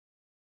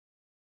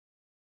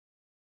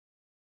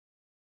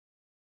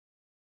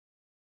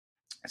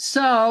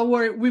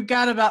So we've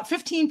got about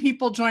 15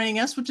 people joining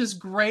us, which is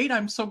great.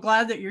 I'm so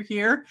glad that you're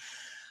here.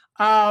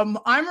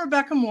 I'm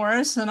Rebecca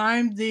Morris, and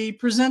I'm the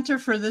presenter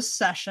for this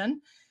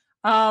session.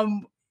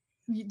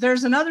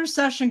 There's another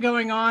session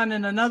going on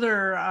in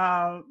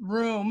another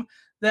room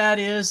that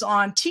is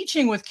on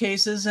teaching with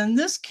cases, and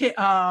this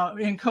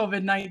in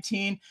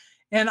COVID-19.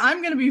 And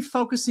I'm going to be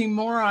focusing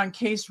more on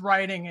case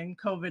writing in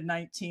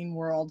COVID-19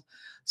 world.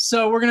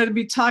 So we're going to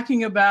be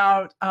talking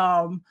about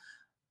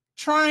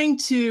trying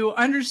to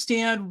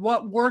understand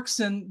what works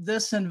in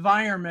this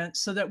environment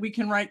so that we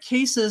can write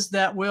cases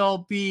that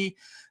will be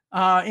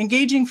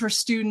engaging for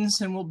students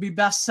and will be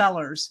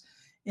bestsellers.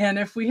 And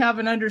if we have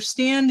an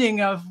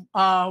understanding of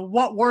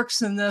what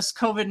works in this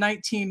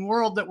COVID-19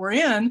 world that we're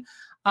in,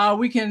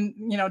 we can,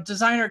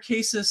 design our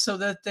cases so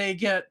that they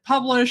get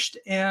published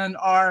and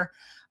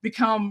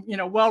become,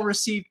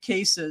 well-received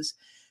cases.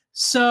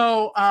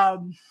 So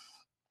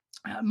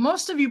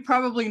most of you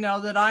probably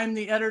know that I'm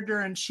the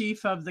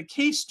editor-in-chief of the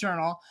Case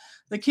Journal.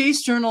 The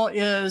Case Journal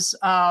is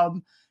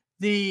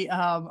the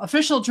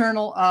official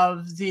journal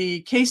of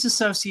the Case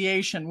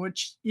Association,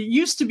 which it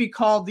used to be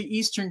called the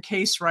Eastern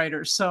Case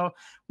Writers. So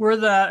we're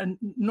the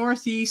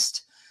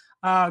Northeast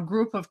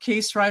group of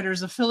case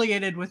writers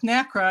affiliated with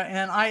NACRA,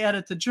 and I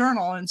edit the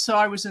journal. And so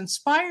I was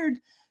inspired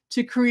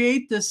to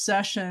create this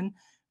session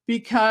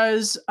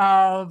because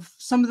of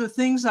some of the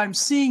things I'm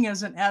seeing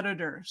as an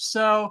editor.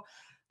 So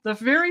the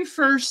very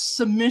first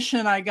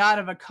submission I got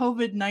of a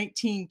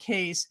COVID-19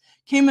 case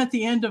came at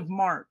the end of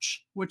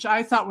March, which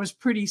I thought was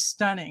pretty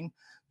stunning,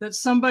 that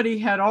somebody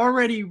had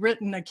already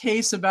written a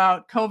case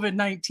about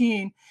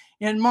COVID-19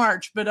 in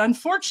March. But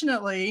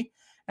unfortunately,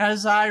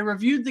 as I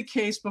reviewed the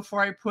case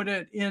before I put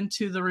it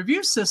into the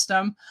review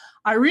system,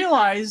 I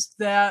realized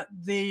that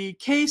the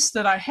case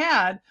that I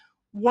had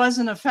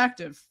wasn't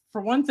effective. For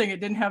one thing, it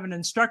didn't have an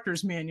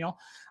instructor's manual.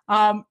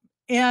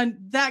 And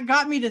that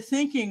got me to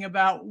thinking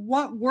about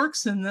what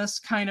works in this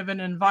kind of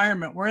an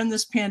environment. We're in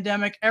this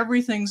pandemic,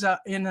 everything's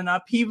in an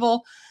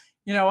upheaval.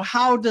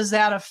 How does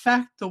that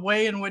affect the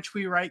way in which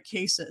we write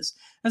cases?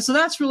 And so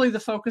that's really the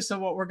focus of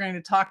what we're going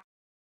to talk about.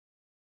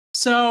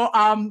 So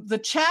the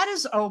chat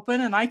is open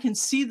and I can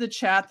see the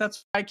chat.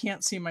 That's why I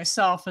can't see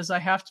myself, as I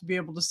have to be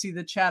able to see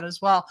the chat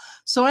as well.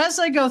 So as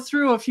I go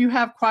through, if you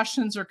have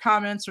questions or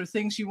comments or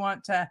things you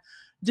want to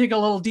dig a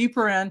little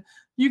deeper in,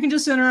 you can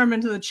just enter them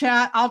into the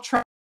chat. I'll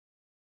try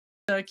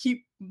to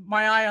keep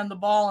my eye on the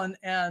ball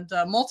and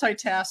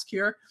multitask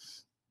here,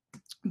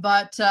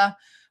 but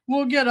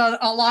we'll get a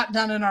lot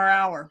done in our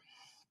hour.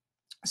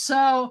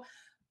 So,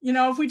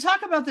 if we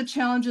talk about the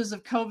challenges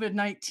of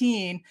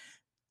COVID-19,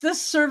 this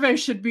survey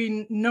should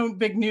be no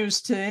big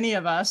news to any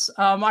of us.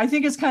 I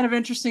think it's kind of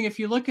interesting if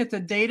you look at the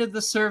date of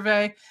the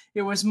survey.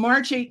 It was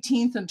March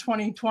 18th in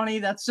 2020.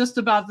 That's just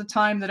about the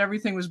time that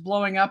everything was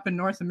blowing up in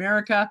North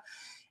America.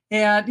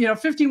 And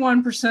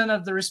 51%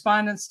 of the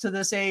respondents to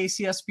this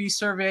AACSB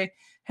survey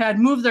had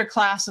moved their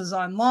classes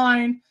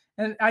online.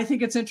 And I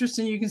think it's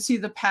interesting, you can see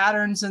the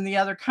patterns in the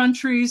other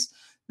countries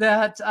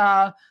that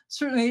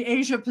certainly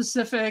Asia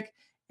Pacific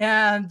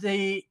and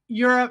the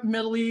Europe,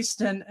 Middle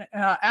East, and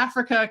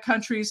Africa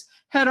countries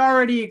had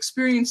already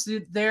experienced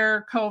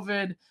their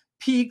COVID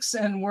peaks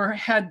and were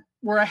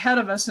ahead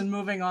of us in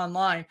moving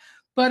online.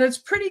 But it's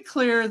pretty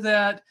clear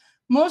that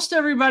most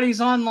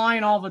everybody's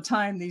online all the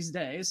time these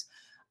days.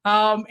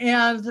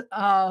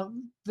 The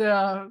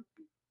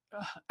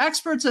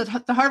experts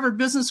at the Harvard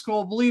Business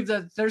School believe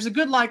that there's a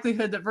good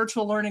likelihood that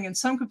virtual learning in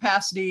some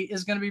capacity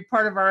is going to be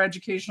part of our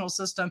educational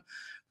system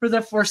for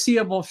the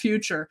foreseeable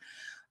future.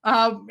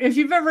 If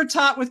you've ever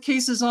taught with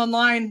cases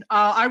online,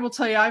 I will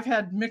tell you I've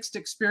had mixed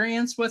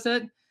experience with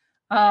it.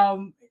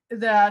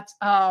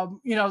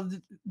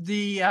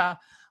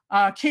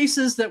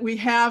 Cases that we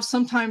have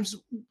sometimes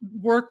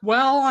work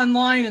well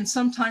online and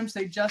sometimes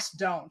they just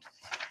don't.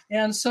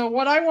 And so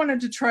what I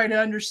wanted to try to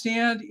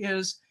understand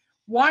is,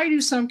 why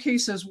do some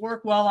cases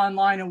work well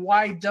online and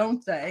why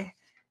don't they?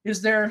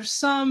 Is there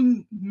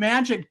some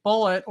magic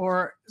bullet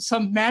or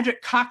some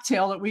magic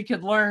cocktail that we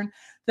could learn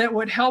that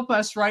would help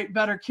us write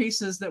better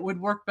cases that would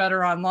work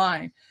better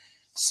online?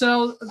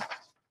 So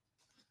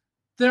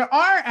there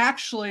are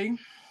actually,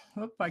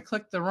 I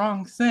clicked the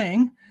wrong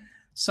thing.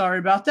 Sorry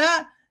about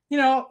that.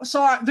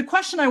 So the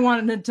question I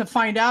wanted to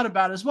find out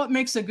about is what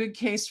makes a good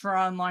case for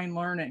online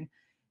learning?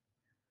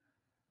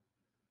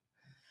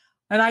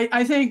 And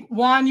I think,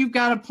 Juan, you've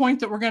got a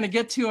point that we're going to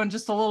get to in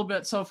just a little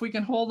bit. So if we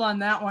can hold on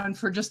that one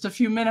for just a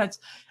few minutes,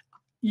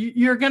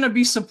 you're going to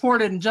be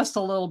supported in just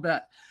a little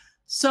bit.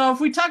 So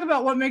if we talk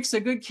about what makes a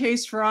good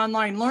case for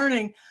online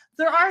learning,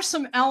 there are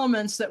some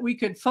elements that we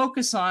could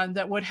focus on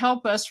that would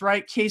help us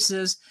write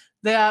cases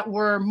that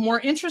were more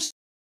interesting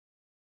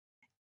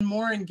and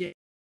more engaged.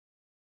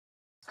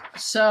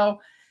 So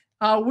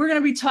we're going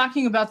to be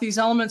talking about these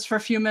elements for a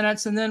few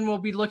minutes, and then we'll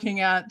be looking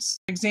at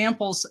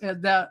examples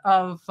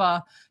of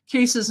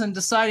cases and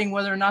deciding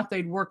whether or not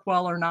they'd work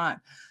well or not.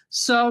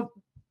 So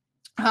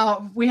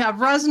we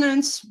have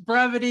resonance,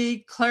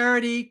 brevity,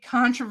 clarity,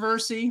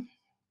 controversy,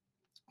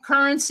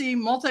 currency,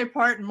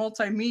 multi-part, and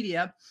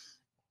multimedia.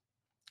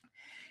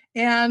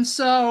 And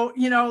so,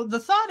 the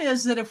thought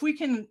is that if we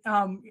can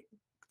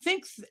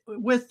think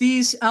with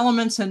these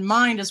elements in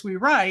mind as we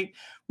write,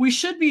 we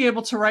should be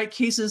able to write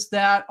cases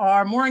that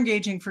are more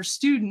engaging for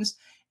students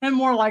and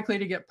more likely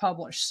to get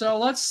published. So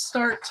let's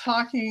start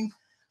talking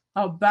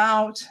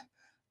about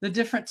the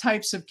different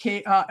types of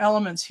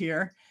elements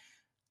here.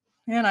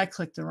 And I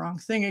clicked the wrong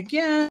thing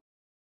again.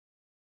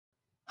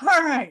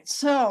 All right,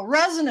 so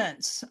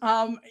resonance.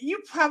 You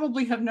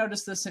probably have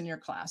noticed this in your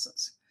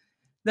classes,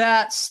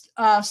 that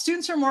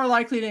students are more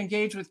likely to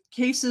engage with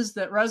cases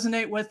that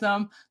resonate with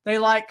them. They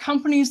like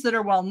companies that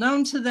are well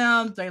known to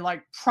them. They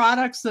like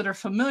products that are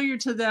familiar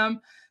to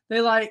them.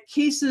 They like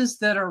cases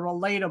that are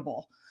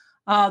relatable,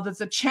 that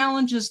the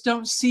challenges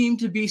don't seem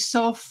to be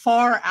so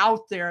far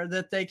out there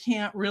that they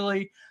can't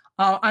really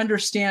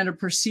understand or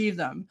perceive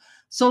them.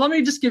 So let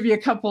me just give you a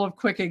couple of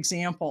quick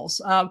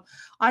examples.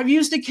 I've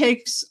used a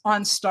case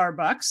on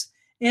Starbucks,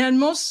 and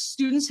most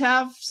students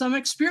have some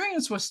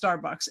experience with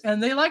Starbucks,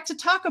 and they like to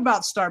talk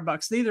about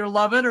Starbucks. They either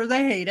love it or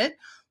they hate it,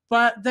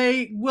 but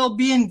they will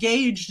be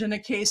engaged in a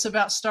case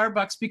about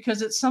Starbucks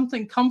because it's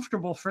something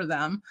comfortable for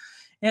them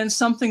and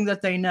something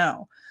that they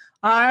know.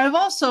 I've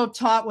also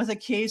taught with a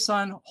case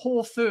on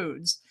Whole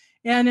Foods.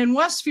 And in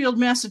Westfield,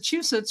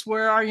 Massachusetts,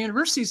 where our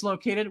university is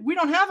located, we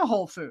don't have a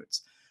Whole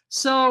Foods.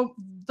 So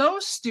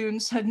those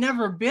students had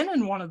never been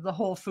in one of the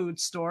Whole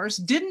Foods stores,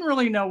 didn't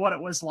really know what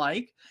it was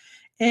like.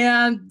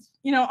 And,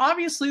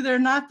 obviously they're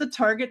not the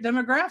target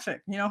demographic.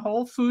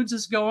 Whole Foods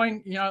is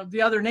going,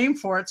 the other name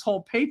for it's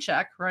whole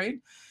paycheck, right?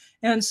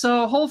 And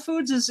so Whole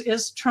Foods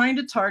is trying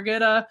to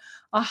target a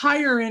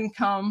higher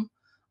income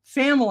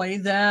family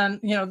than,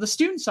 the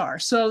students are.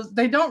 So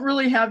they don't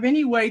really have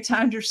any way to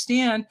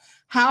understand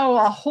how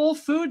a Whole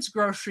Foods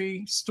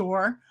grocery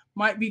store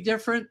might be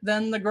different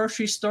than the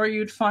grocery store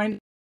you'd find.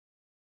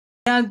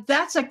 And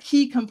that's a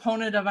key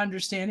component of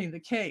understanding the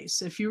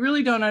case. If you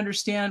really don't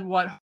understand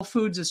what Whole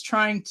Foods is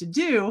trying to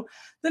do,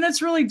 then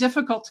it's really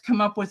difficult to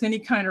come up with any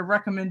kind of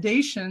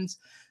recommendations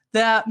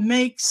that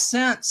make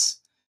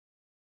sense.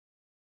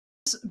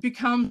 This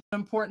becomes an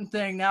important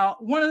thing. Now,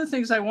 one of the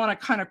things I want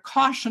to kind of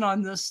caution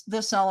on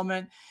this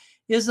element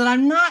is that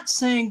I'm not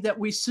saying that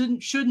we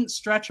shouldn't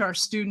stretch our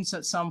students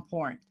at some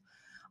point.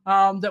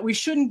 That we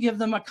shouldn't give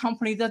them a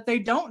company that they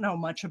don't know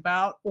much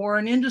about or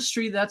an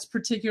industry that's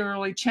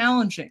particularly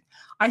challenging.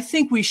 I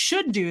think we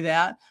should do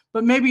that,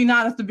 but maybe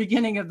not at the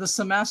beginning of the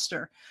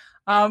semester.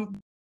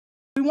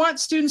 We want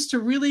students to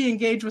really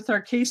engage with our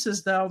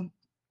cases, though.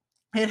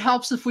 It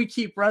helps if we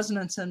keep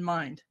resonance in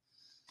mind.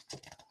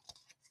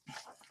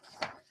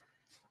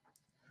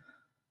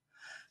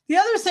 The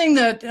other thing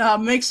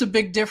that makes a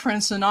big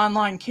difference in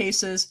online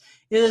cases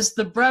is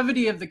the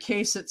brevity of the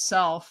case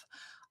itself.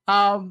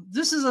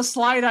 This is a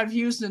slide I've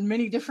used in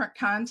many different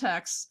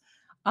contexts,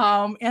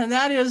 and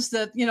that is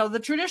that, the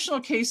traditional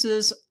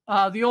cases,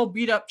 the old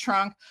beat up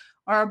trunk,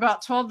 are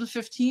about 12 to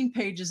 15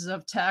 pages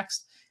of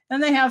text,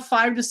 and they have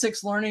 5 to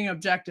 6 learning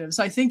objectives.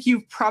 I think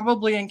you've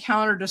probably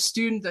encountered a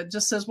student that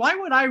just says, why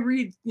would I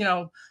read,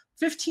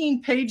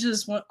 15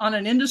 pages on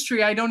an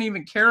industry I don't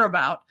even care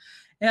about?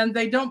 And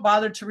they don't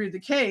bother to read the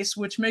case,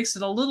 which makes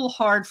it a little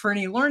hard for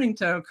any learning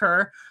to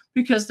occur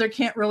because there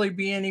can't really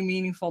be any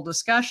meaningful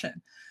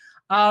discussion.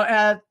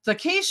 At the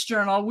Case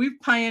Journal, we've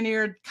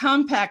pioneered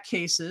compact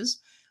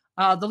cases.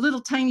 The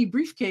little tiny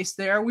briefcase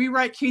there, we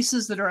write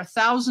cases that are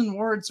 1,000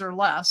 words or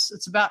less.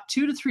 It's about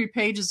 2 to 3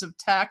 pages of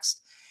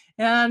text,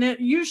 and it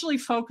usually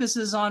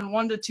focuses on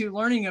 1 to 2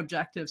 learning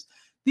objectives.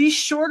 These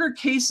shorter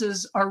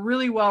cases are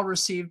really well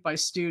received by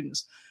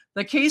students.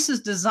 The case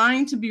is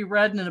designed to be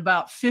read in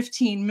about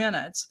 15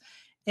 minutes.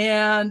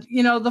 And,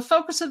 the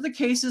focus of the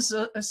case is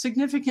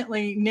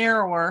significantly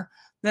narrower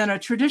than a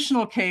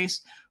traditional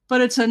case, but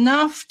it's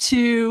enough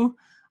to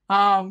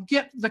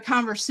get the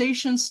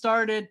conversation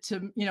started,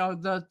 to,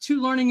 the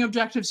 2 learning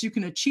objectives, you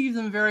can achieve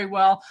them very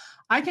well.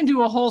 I can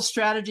do a whole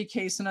strategy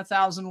case in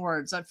 1,000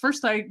 words. At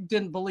first, I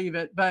didn't believe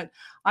it, but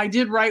I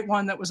did write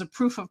one that was a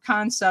proof of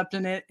concept,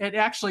 and it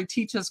actually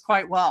teaches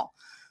quite well.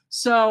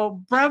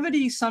 So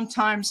brevity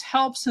sometimes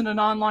helps in an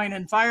online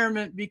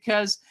environment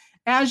because,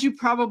 as you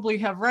probably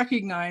have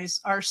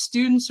recognized, our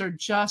students are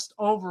just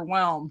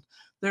overwhelmed.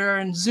 They're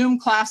in Zoom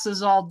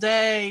classes all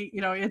day.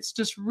 It's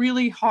just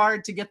really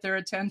hard to get their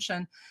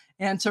attention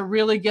and to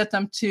really get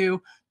them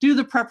to do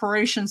the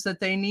preparations that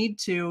they need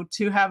to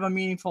have a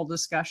meaningful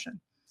discussion.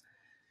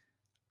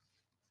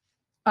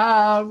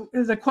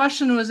 The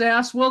question was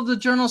asked, will the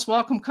journals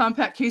welcome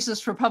compact cases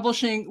for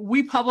publishing?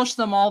 We publish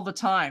them all the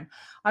time.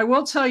 I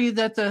will tell you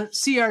that the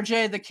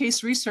CRJ, the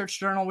Case Research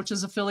Journal, which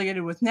is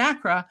affiliated with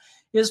NACRA,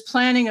 is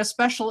planning a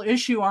special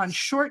issue on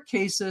short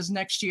cases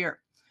next year.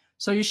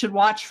 So you should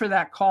watch for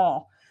that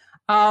call.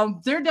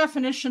 Their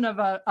definition of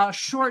a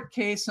short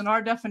case and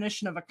our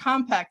definition of a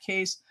compact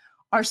case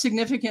are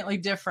significantly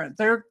different.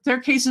 Their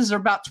cases are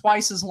about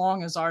twice as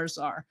long as ours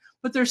are,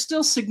 but they're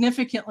still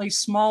significantly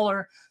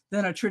smaller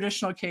than a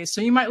traditional case.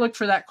 So you might look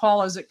for that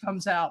call as it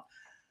comes out.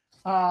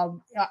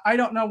 I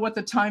don't know what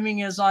the timing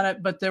is on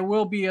it, but there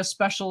will be a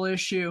special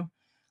issue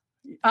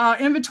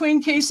In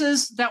between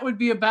cases, that would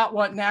be about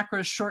what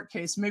NACRA's short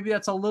case. Maybe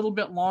that's a little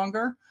bit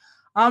longer.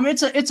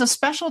 It's a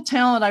special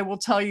talent, I will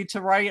tell you,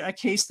 to write a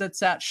case that's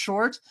that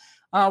short.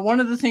 One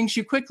of the things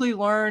you quickly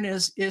learn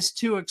is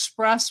to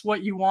express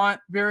what you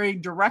want very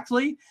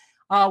directly,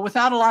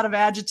 without a lot of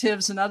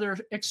adjectives and other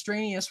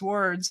extraneous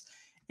words.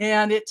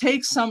 And it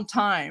takes some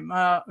time.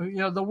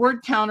 The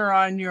word counter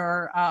on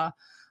your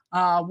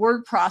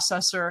word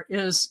processor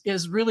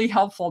is really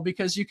helpful,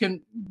 because you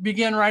can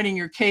begin writing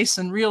your case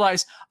and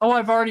realize, oh,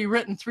 I've already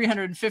written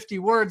 350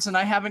 words and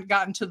I haven't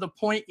gotten to the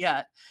point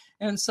yet.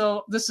 And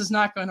so this is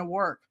not going to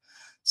work.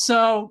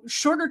 So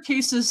shorter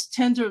cases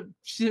tend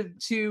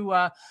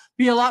to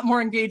be a lot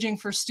more engaging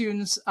for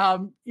students.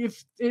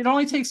 If it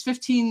only takes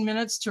 15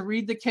 minutes to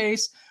read the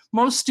case,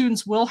 most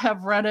students will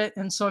have read it.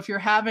 And so if you're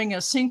having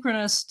a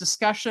synchronous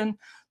discussion,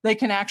 they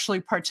can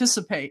actually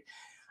participate.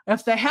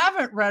 If they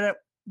haven't read it,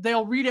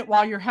 they'll read it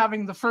while you're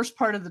having the first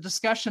part of the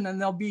discussion,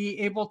 and they'll be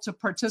able to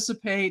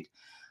participate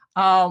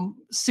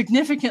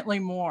significantly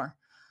more.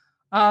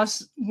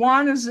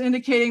 Juan is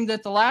indicating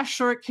that the last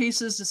short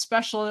cases, a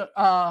special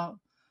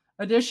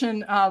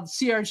edition of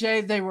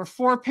CRJ, they were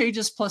 4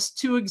 pages plus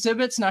 2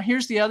 exhibits. Now,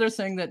 here's the other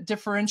thing that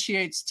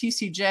differentiates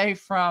TCJ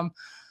from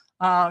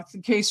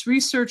the Case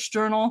Research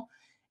Journal,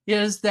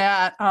 is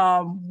that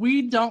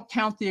we don't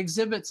count the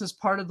exhibits as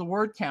part of the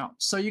word count.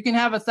 So you can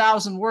have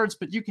 1,000 words,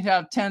 but you can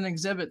have 10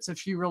 exhibits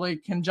if you really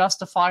can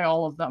justify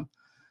all of them.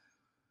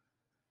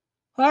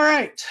 All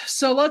right,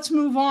 so let's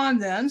move on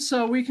then.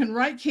 So we can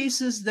write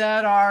cases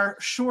that are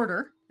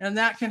shorter, and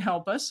that can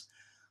help us.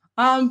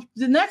 The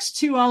next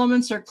 2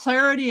 elements are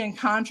clarity and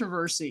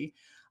controversy.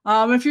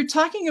 If you're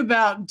talking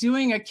about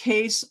doing a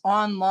case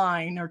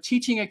online or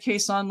teaching a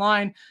case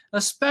online,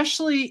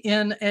 especially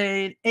in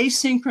an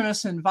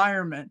asynchronous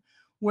environment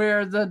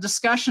where the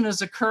discussion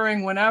is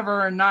occurring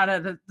whenever and not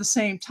at the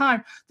same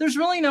time, there's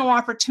really no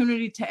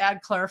opportunity to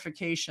add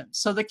clarification.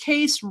 So the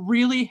case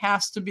really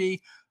has to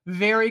be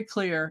very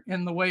clear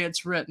in the way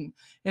it's written.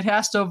 It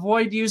has to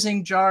avoid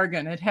using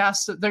jargon. It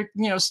has to,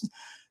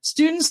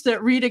 students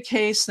that read a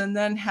case and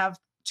then have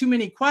too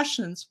many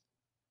questions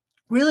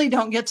really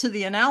don't get to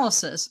the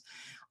analysis.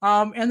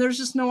 And there's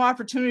just no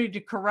opportunity to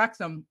correct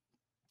them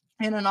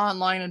in an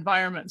online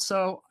environment.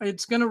 So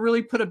it's going to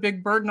really put a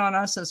big burden on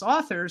us as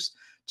authors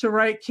to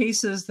write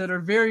cases that are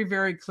very,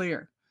 very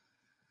clear.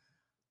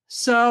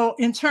 So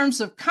in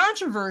terms of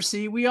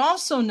controversy, we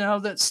also know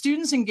that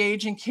students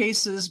engage in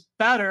cases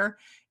better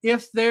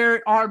if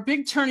there are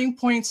big turning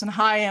points and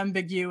high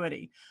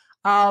ambiguity.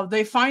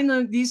 They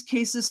find these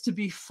cases to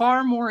be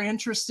far more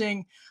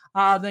interesting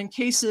than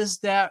cases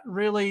that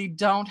really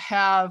don't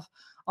have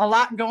a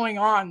lot going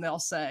on, they'll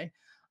say.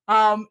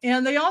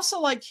 And they also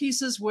like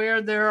cases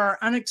where there are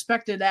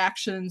unexpected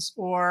actions,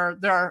 or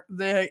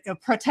the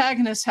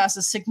protagonist has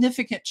a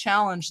significant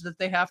challenge that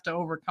they have to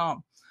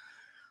overcome.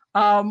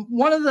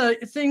 One of the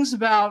things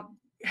about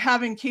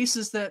having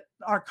cases that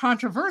are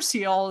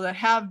controversial, that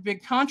have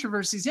big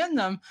controversies in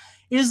them,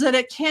 is that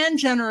it can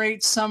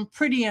generate some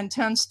pretty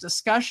intense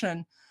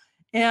discussion.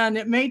 And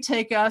it may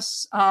take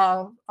us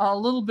a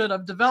little bit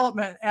of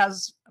development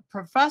as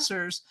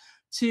professors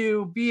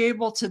to be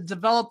able to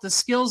develop the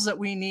skills that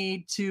we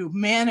need to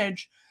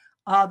manage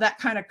that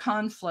kind of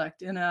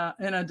conflict in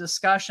a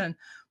discussion.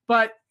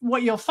 But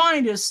what you'll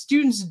find is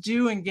students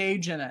do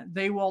engage in it.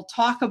 They will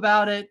talk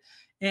about it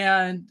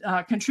and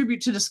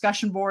contribute to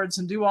discussion boards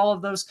and do all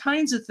of those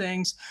kinds of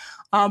things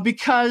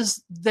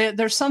because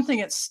there's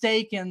something at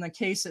stake in the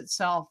case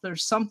itself.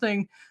 There's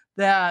something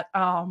that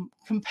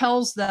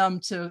compels them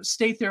to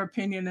state their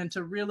opinion and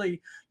to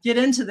really get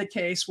into the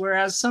case,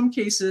 whereas some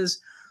cases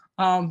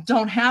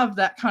don't have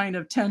that kind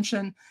of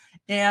tension.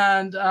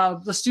 And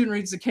the student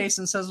reads the case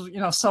and says,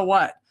 so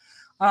what?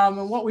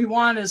 And what we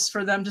want is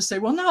for them to say,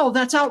 well, no,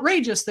 that's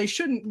outrageous. They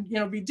shouldn't,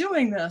 be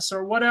doing this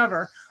or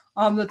whatever,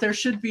 that there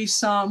should be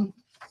some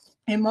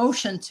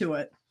emotion to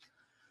it.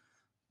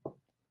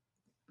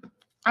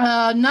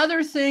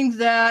 Another thing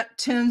that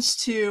tends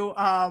to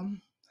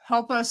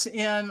help us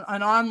in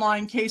an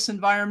online case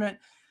environment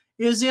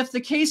is if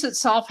the case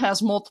itself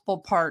has multiple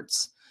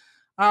parts.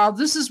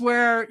 This is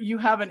where you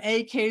have an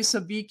A case,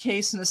 a B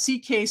case, and a C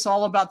case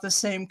all about the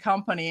same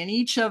company, and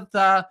each of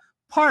the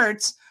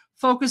parts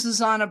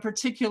focuses on a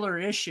particular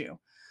issue.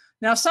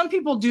 Now, some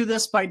people do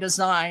this by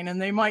design,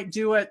 and they might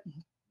do it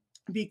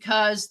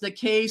because the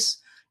case,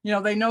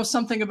 they know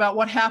something about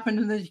what happened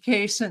in the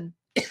case in,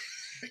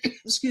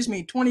 excuse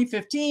me,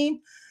 2015,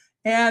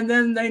 and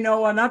then they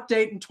know an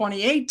update in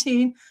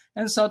 2018,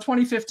 and so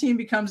 2015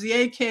 becomes the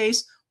A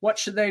case. What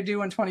should they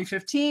do in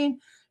 2015?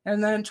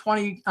 And then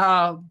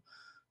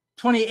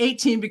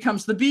 2018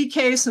 becomes the B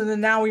case, and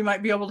then now we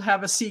might be able to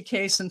have a C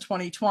case in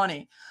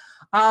 2020.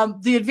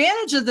 The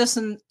advantage of this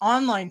in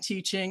online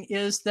teaching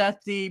is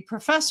that the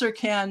professor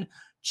can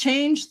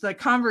change the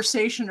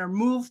conversation or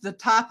move the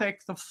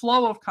topic, the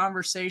flow of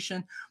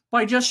conversation,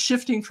 by just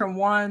shifting from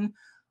one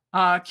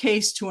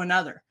case to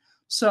another.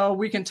 So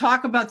we can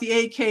talk about the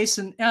A case,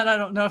 and I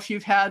don't know if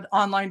you've had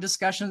online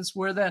discussions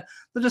where the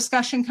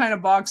discussion kind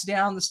of bogs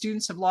down, the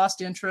students have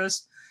lost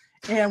interest,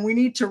 and we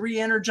need to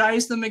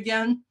re-energize them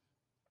again.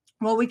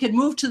 Well, we could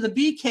move to the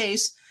B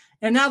case,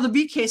 and now the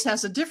B case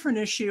has a different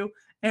issue,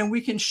 and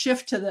we can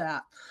shift to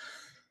that.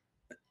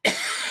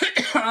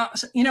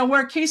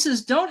 Where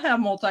cases don't have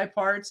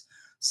multi-parts,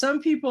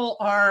 some people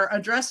are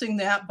addressing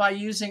that by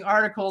using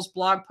articles,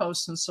 blog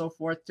posts, and so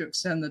forth to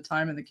extend the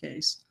time of the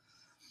case.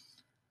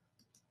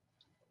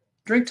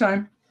 Drink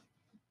time.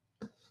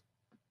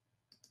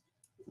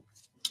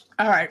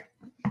 All right.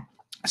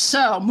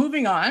 So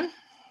moving on.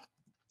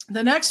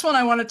 The next one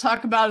I want to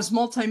talk about is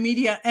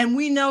multimedia, and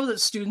we know that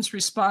students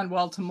respond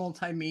well to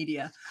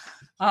multimedia.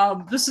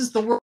 This is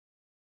the work.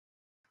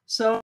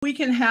 So we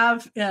can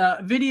have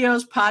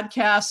videos,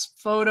 podcasts,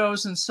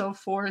 photos, and so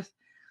forth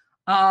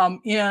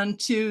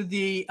into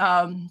the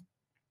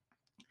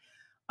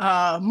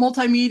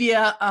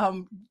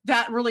multimedia.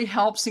 That really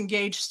helps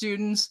engage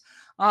students.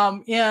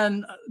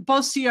 In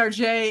both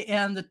CRJ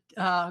and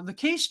the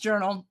case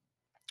journal,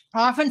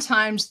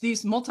 oftentimes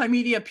these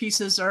multimedia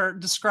pieces are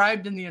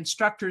described in the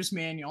instructor's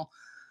manual.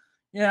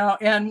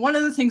 And one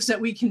of the things that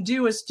we can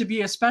do is to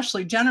be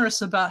especially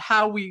generous about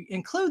how we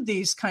include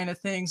these kind of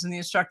things in the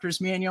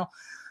instructor's manual.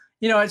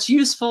 It's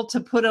useful to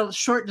put a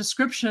short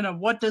description of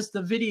what does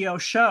the video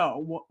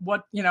show,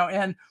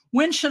 and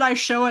when should I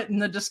show it in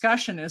the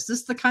discussion? Is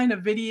this the kind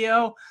of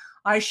video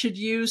I should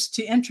use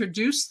to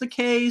introduce the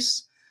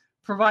case,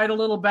 provide a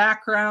little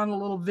background, a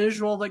little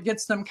visual that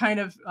gets them kind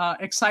of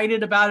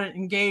excited about it,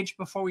 engaged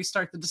before we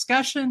start the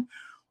discussion?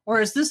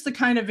 Or is this the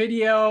kind of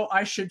video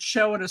I should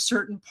show at a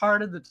certain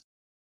part of the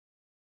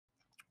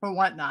or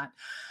whatnot?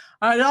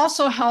 It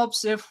also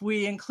helps if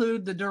we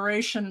include the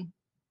duration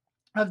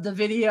of the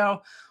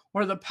video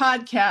or the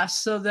podcast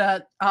so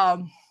that our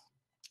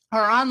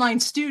online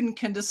student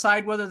can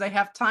decide whether they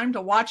have time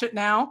to watch it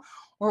now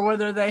or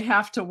whether they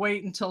have to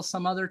wait until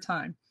some other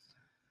time.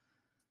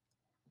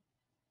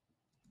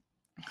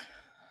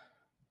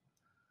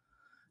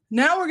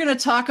 Now we're going to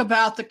talk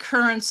about the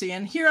currency.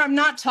 And here I'm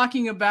not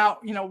talking about,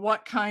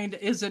 what kind,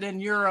 is it in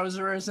euros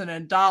or is it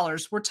in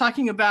dollars? We're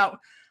talking about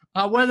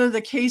whether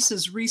the case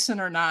is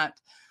recent or not.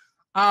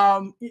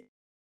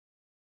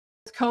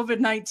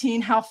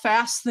 COVID-19, how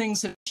fast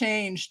things have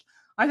changed.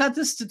 I thought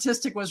this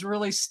statistic was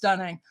really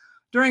stunning.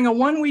 During a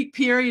 1-week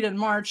period in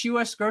March,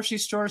 U.S. grocery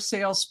store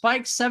sales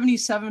spiked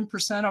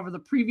 77% over the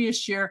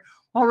previous year,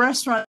 while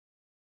restaurants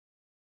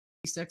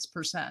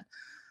 6%.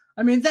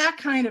 I mean, that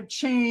kind of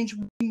change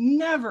we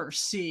never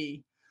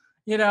see,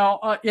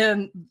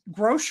 in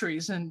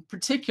groceries in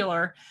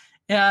particular.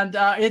 And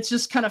it's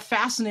just kind of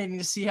fascinating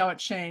to see how it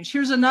changed.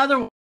 Here's another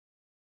one.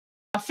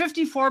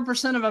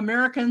 54% of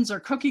Americans are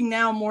cooking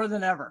now more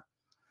than ever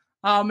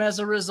as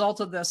a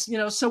result of this.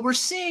 So we're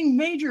seeing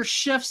major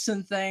shifts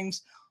in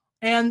things,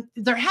 and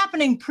they're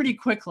happening pretty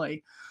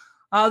quickly.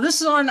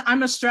 This is on,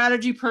 I'm a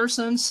strategy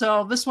person,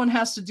 so this one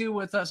has to do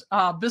with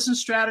a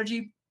business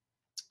strategy.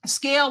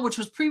 Scale, which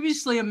was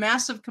previously a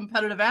massive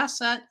competitive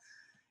asset,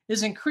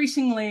 is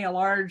increasingly a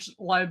large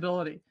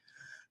liability.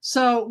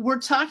 So we're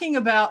talking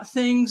about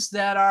things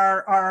that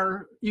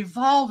are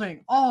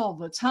evolving all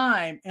the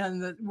time, and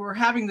that we're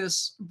having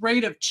this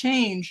rate of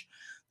change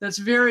that's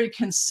very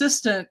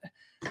consistent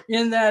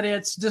in that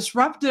it's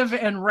disruptive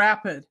and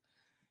rapid.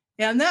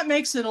 And that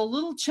makes it a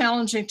little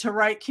challenging to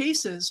write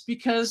cases,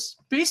 because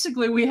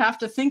basically we have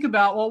to think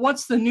about, well,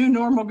 what's the new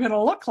normal going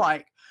to look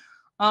like?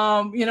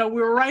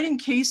 We're writing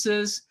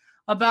cases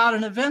about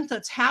an event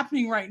that's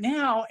happening right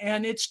now,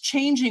 and it's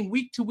changing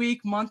week to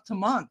week, month to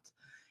month.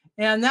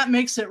 And that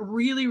makes it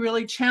really,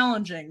 really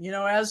challenging.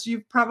 As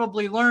you've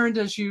probably learned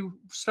as you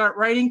start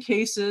writing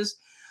cases,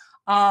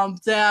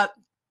 that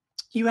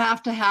you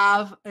have to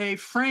have a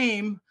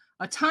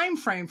time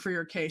frame for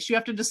your case. You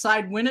have to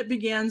decide when it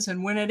begins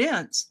and when it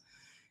ends.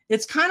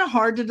 It's kind of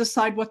hard to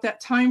decide what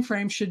that time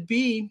frame should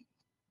be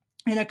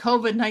in a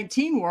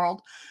COVID-19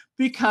 world,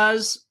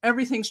 because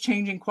everything's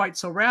changing quite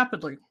so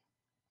rapidly.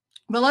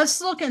 But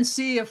let's look and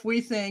see if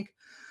we think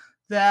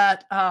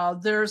that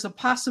there's a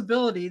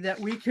possibility that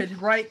we could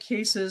write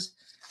cases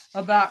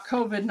about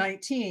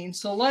COVID-19.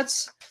 So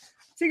let's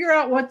figure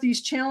out what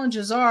these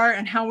challenges are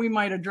and how we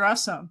might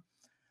address them.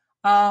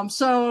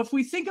 So if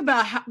we think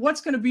about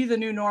what's going to be the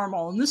new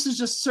normal, and this is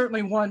just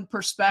certainly one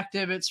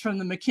perspective. It's from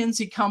the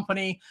McKinsey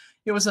Company.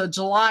 It was a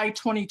July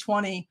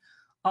 2020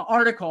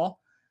 article.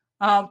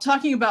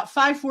 Talking about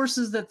 5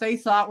 forces that they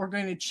thought were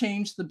going to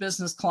change the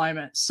business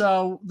climate.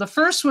 So the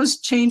first was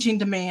changing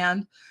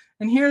demand.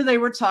 And here they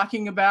were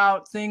talking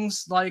about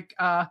things like,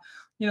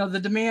 the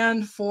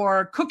demand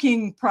for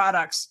cooking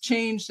products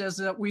changed,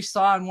 as we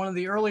saw in one of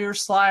the earlier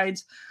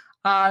slides.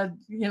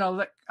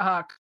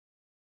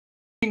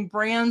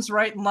 Brands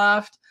right and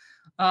left,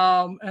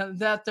 and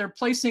that they're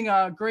placing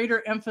a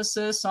greater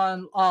emphasis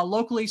on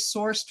locally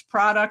sourced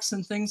products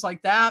and things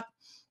like that.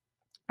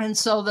 And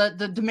so that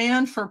the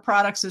demand for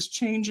products is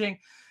changing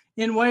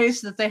in ways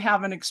that they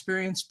haven't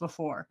experienced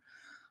before.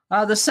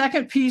 The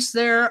second piece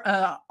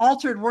there,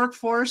 altered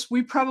workforce.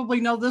 We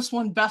probably know this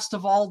one best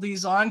of all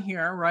these on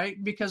here,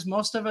 right? Because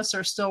most of us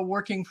are still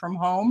working from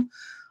home.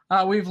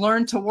 We've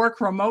learned to work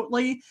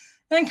remotely.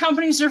 And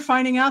companies are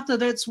finding out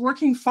that it's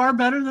working far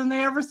better than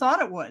they ever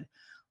thought it would.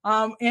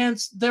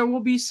 And there will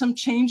be some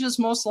changes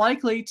most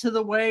likely to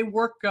the way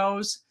work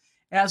goes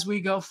as we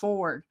go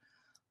forward.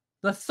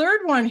 The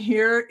third one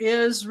here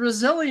is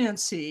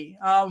resiliency.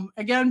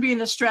 Again,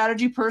 being a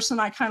strategy person,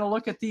 I kind of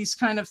look at these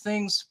kind of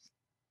things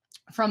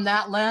from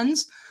that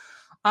lens.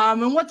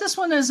 And what this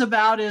one is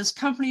about is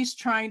companies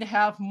trying to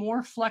have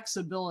more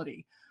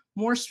flexibility,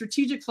 more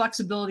strategic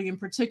flexibility in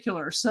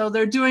particular. So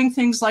they're doing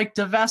things like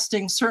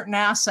divesting certain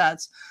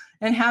assets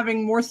and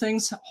having more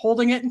things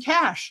holding it in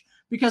cash,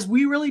 because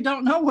we really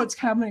don't know what's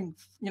coming,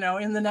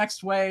 in the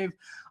next wave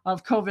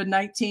of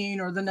COVID-19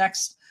 or the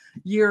next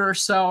year or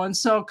so. And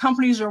so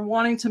companies are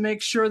wanting to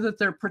make sure that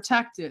they're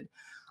protected.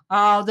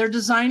 They're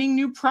designing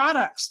new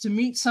products to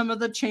meet some of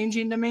the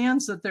changing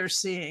demands that they're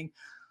seeing.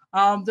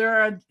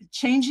 They're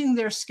changing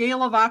their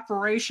scale of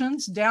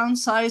operations,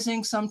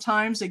 downsizing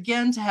sometimes,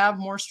 again, to have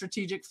more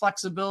strategic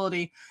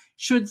flexibility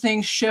should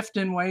things shift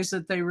in ways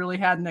that they really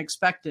hadn't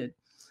expected.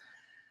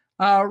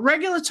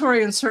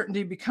 Regulatory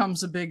uncertainty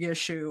becomes a big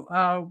issue.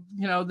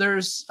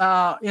 There's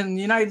in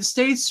the United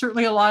States,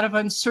 certainly a lot of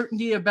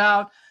uncertainty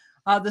about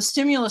the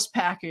stimulus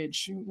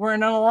package. We're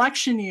in an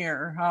election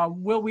year.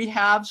 Will we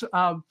have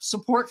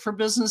support for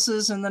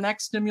businesses in the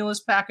next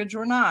stimulus package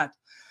or not?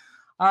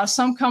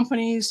 Some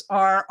companies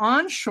are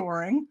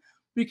onshoring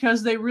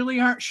because they really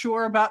aren't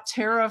sure about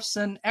tariffs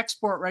and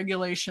export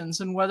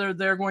regulations and whether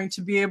they're going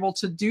to be able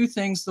to do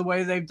things the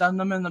way they've done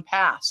them in the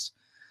past.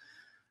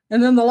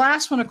 And then the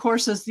last one, of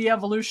course, is the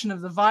evolution of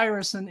the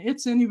virus, and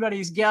it's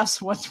anybody's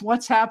guess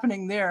what's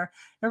happening there.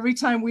 Every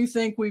time we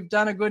think we've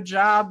done a good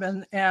job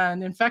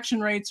and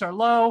infection rates are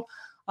low,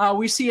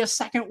 we see a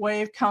second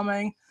wave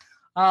coming.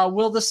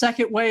 Will the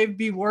second wave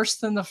be worse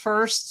than the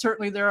first?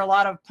 Certainly there are a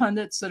lot of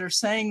pundits that are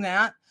saying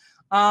that,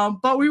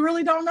 but we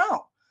really don't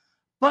know.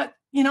 But,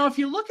 if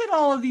you look at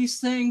all of these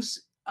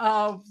things,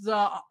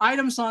 the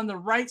items on the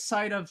right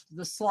side of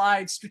the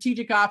slide,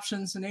 strategic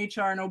options and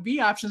HR and OB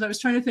options, I was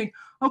trying to think,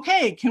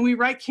 okay, can we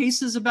write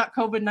cases about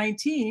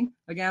COVID-19?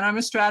 Again, I'm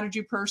a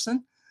strategy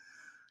person.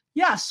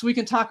 Yes, we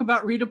can talk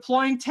about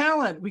redeploying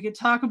talent. We could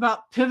talk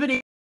about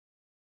pivoting.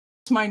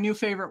 It's my new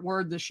favorite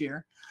word this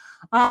year.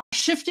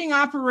 Shifting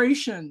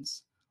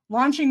operations,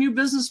 launching new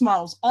business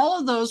models. All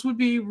of those would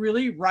be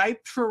really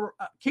ripe for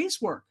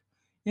casework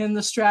in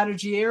the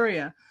strategy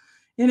area.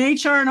 In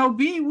HR and OB,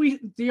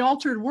 the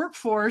altered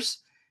workforce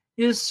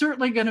is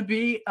certainly going to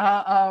be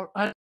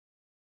lots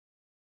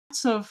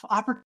of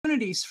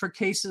opportunities for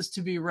cases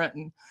to be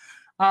written.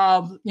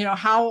 How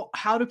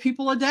do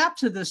people adapt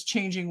to this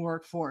changing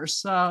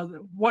workforce?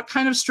 What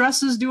kind of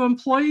stresses do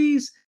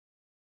employees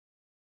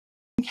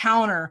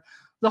encounter?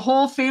 The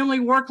whole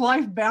family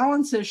work-life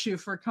balance issue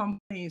for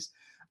companies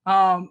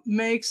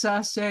makes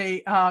us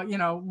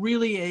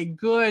really a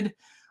good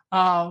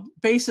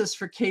basis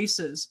for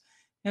cases.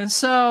 And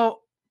so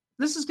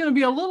this is going to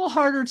be a little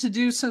harder to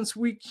do since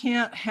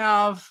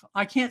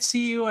I can't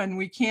see you and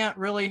we can't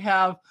really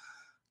have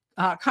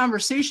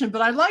conversation,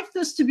 but I'd like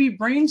this to be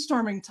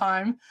brainstorming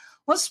time.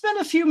 Let's spend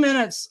a few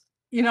minutes,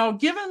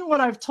 given what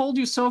I've told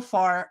you so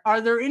far, are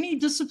there any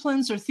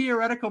disciplines or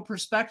theoretical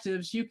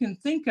perspectives you can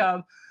think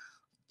of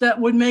that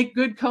would make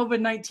good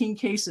COVID-19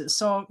 cases?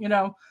 So,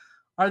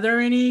 are there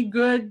any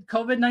good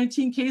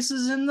COVID-19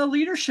 cases in the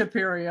leadership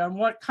area, and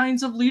what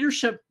kinds of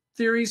leadership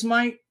theories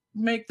might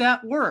make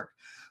that work?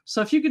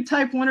 So if you could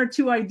type one or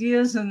two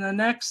ideas in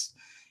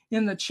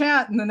the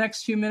chat in the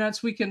next few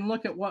minutes, we can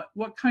look at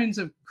what kinds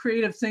of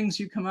creative things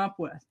you come up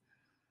with.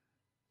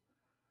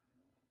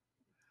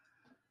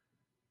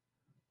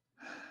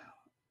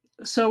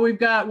 So we've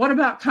got, what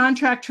about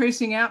contract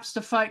tracing apps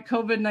to fight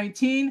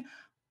COVID-19?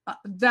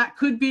 That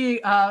could be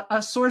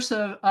a source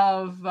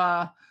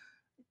of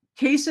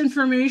case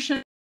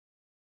information.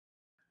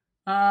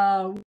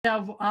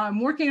 I'm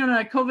working on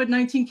a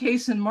COVID-19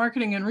 case in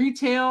marketing and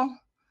retail.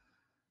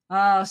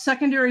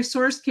 Secondary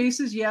source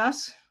cases,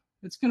 yes.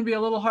 It's going to be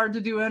a little hard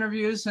to do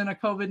interviews in a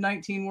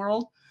COVID-19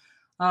 world.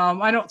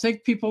 I don't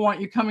think people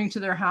want you coming to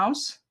their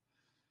house.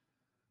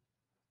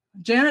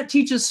 Janet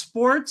teaches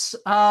sports.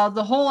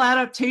 The whole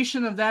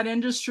adaptation of that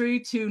industry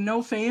to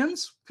no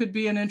fans could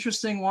be an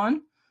interesting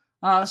one.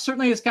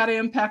 Certainly it's got to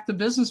impact the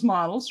business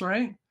models,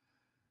 right?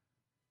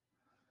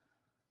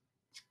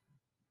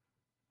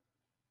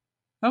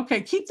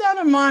 Okay, keep that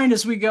in mind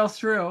as we go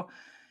through.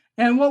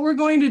 And what we're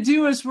going to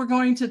do is we're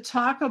going to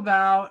talk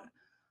about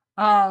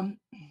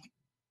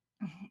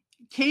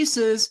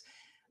cases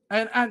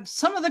and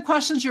some of the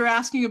questions you're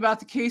asking about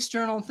the case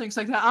journal and things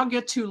like that, I'll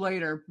get to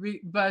later.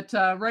 But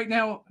right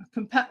now,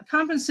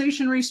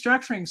 compensation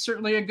restructuring,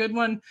 certainly a good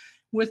one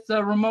with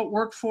the remote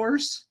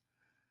workforce.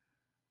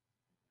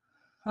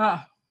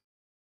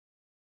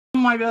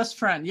 My best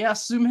friend.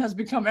 Yes, Zoom has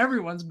become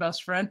everyone's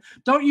best friend.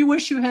 Don't you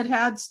wish you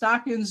had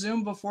stock in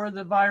Zoom before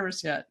the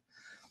virus hit?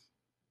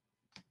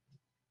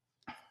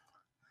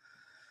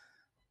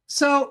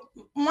 So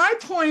my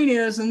point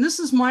is, and this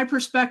is my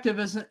perspective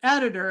as an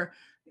editor,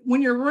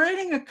 when you're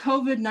writing a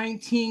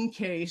COVID-19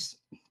 case,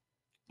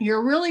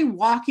 you're really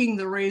walking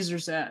the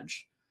razor's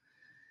edge.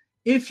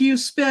 If you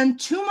spend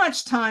too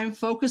much time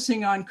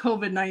focusing on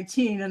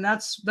COVID-19, and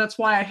that's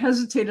why I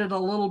hesitated a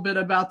little bit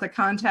about the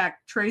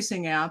contact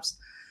tracing apps,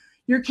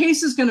 your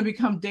case is going to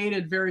become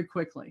dated very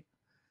quickly.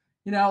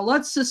 You know,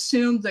 let's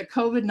assume that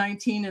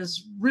COVID-19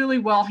 is really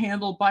well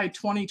handled by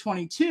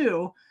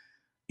 2022.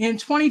 In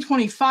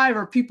 2025,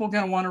 are people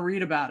going to want to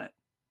read about it?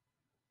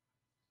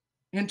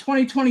 In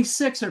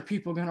 2026, are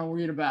people going to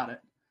read about it?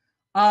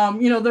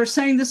 You know, they're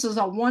saying this is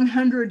a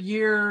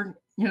 100-year,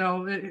 you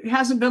know, it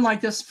hasn't been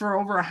like this for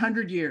over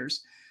 100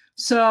 years.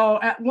 So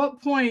at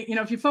what point, you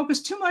know, if you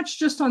focus too much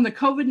just on the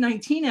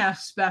COVID-19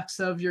 aspects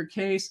of your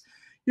case,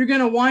 you're going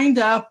to wind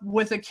up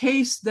with a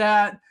case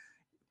that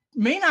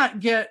may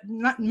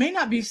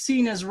not be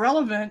seen as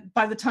relevant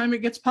by the time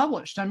it gets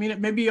published. I mean, it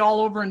may be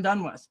all over and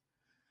done with.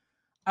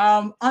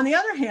 On the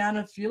other hand,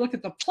 if you look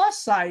at the plus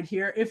side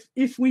here,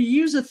 if we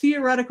use a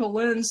theoretical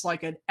lens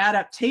like an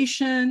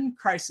adaptation,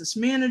 crisis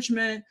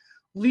management,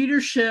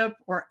 leadership,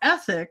 or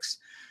ethics,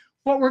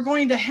 what we're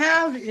going to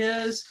have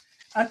is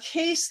a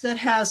case that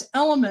has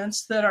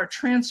elements that are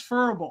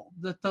transferable,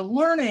 that the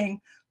learning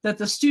that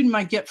the student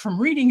might get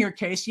from reading your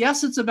case,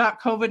 yes, it's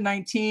about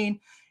COVID-19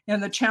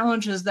 and the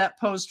challenges that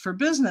posed for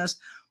business,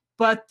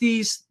 but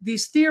these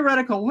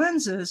theoretical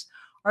lenses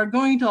are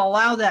going to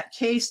allow that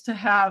case to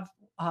have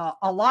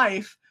a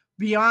life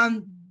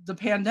beyond the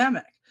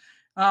pandemic.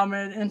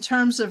 In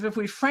terms of if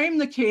we frame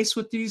the case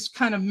with these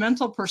kind of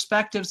mental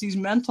perspectives, these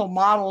mental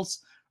models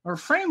or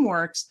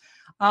frameworks,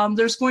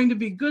 there's going to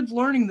be good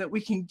learning that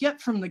we can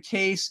get from the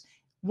case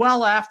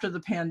well after the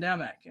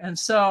pandemic. And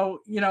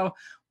so, you know,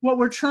 what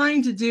we're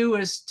trying to do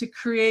is to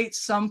create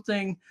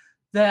something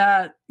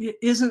that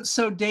isn't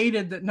so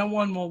dated that no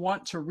one will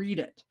want to read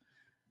it,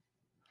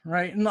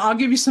 right? And I'll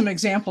give you some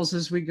examples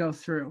as we go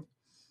through.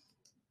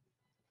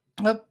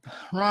 Oop,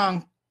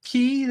 wrong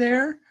key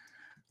there.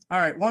 All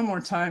right, one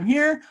more time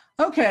here.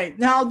 Okay,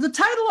 now the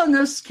title on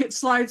this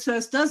slide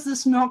says, "Does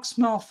this milk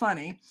smell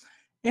funny?"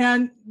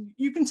 And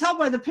you can tell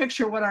by the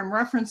picture what I'm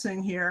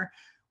referencing here.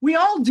 We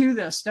all do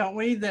this, don't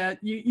we?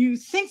 That you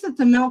think that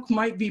the milk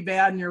might be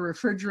bad in your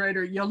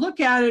refrigerator. You look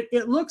at it,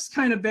 it looks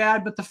kind of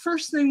bad, but the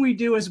first thing we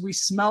do is we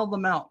smell the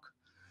milk,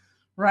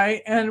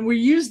 right? And we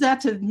use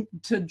that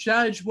to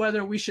judge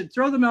whether we should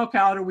throw the milk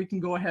out or we can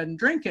go ahead and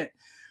drink it.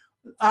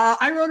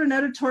 I wrote an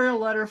editorial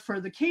letter for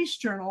the Case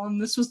Journal, and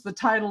this was the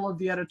title of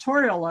the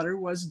editorial letter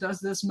was, "Does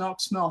this milk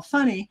smell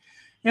funny?"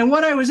 And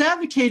what I was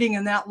advocating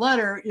in that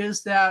letter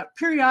is that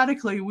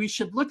periodically we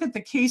should look at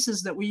the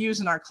cases that we use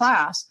in our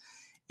class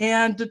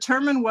and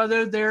determine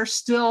whether they're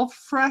still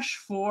fresh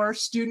for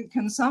student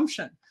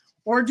consumption,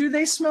 or do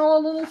they smell a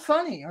little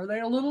funny? Are they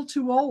a little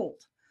too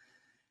old?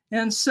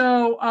 And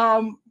so,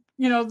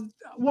 you know,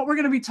 what we're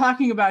going to be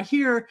talking about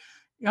here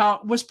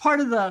was part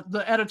of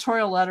the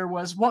editorial letter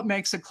was what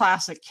makes a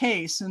classic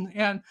case.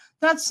 And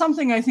that's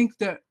something I think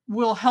that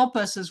will help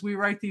us as we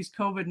write these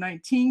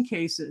COVID-19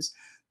 cases,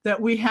 that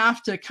we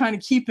have to kind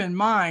of keep in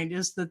mind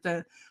is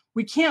that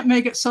we can't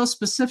make it so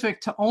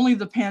specific to only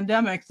the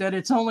pandemic that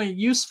it's only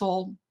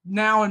useful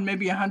now and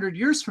maybe 100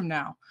 years from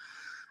now.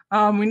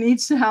 We need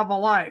to have a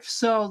life.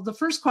 So the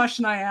first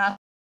question I asked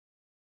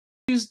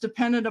is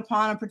dependent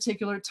upon a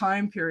particular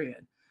time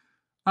period.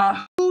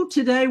 Who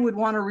today would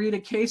want to read a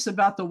case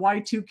about the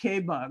Y2K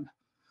bug?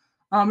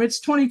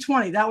 It's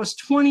 2020. That was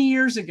 20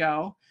 years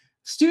ago.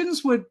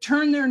 Students would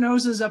turn their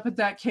noses up at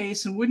that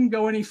case and wouldn't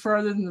go any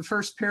further than the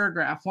first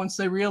paragraph once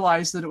they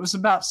realized that it was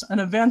about an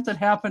event that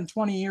happened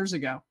 20 years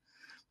ago,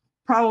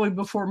 probably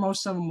before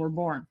most of them were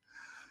born.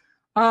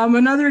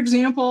 Another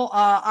example,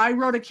 I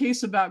wrote a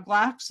case about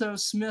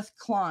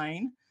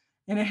GlaxoSmithKline,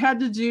 and it had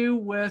to do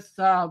with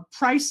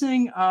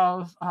pricing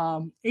of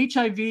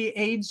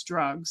HIV/AIDS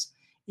drugs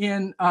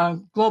in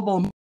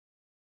global.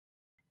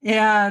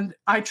 And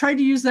I tried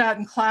to use that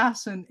in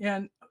class,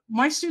 and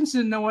my students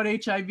didn't know what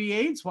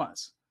HIV/AIDS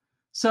was.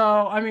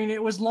 So, I mean,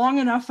 it was long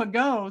enough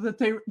ago that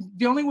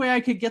the only way I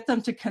could get them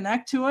to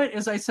connect to it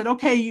is I said,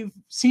 okay, you've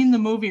seen the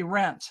movie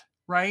Rent,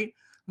 right?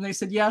 And they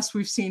said, yes,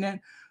 we've seen it.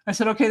 I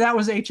said, okay, that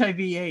was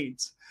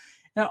HIV/AIDS.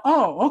 Now,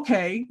 oh,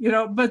 okay, you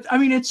know, but I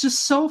mean, it's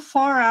just so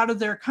far out of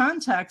their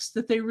context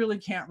that they really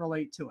can't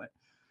relate to it.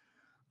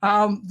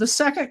 The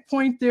second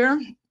point there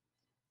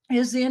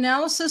is the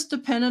analysis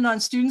dependent on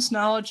students'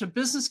 knowledge of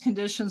business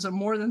conditions of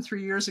more than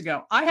 3 years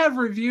ago. I have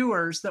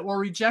reviewers that will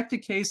reject a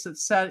case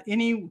that's set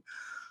any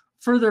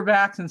further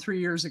back than 3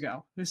 years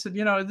ago. They said,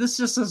 you know, this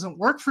just doesn't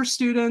work for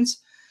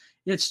students.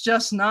 It's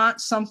just not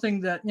something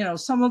that, you know,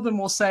 some of them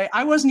will say,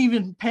 I wasn't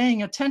even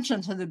paying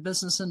attention to the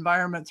business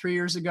environment 3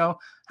 years ago.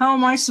 How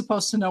am I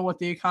supposed to know what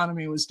the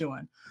economy was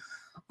doing?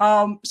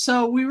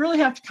 So we really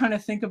have to kind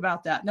of think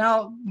about that.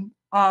 Now,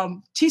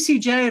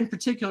 TCJ in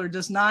particular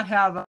does not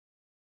have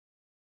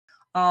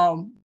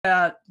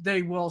that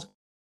they will,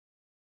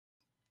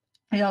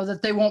 you know,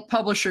 that they won't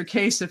publish your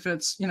case if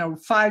it's, you know,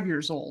 5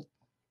 years old.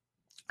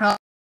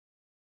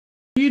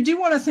 You do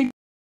want to think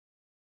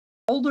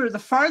older, the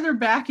farther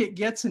back it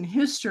gets in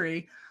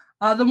history,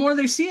 the more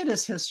they see it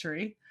as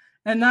history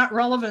and not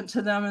relevant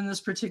to them in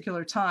this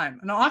particular time.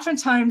 And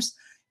oftentimes,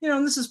 you know,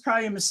 and this is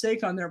probably a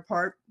mistake on their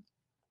part,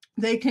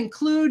 they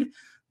conclude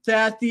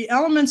that the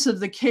elements of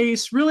the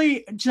case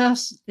really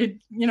just,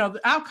 the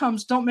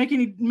outcomes don't make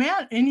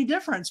any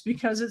difference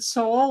because it's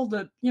so old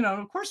that,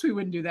 of course we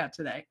wouldn't do that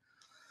today.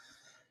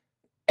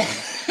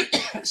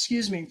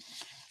 Excuse me.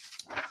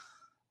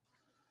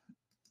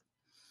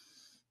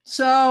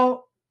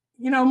 So,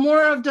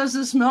 more of, does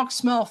this milk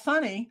smell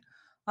funny?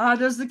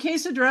 Does the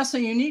case address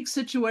a unique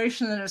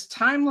situation that is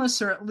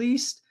timeless or at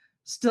least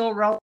still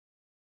relevant?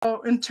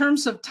 So in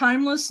terms of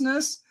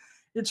timelessness,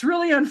 it's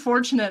really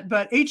unfortunate,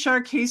 but HR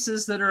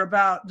cases that are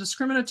about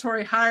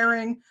discriminatory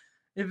hiring,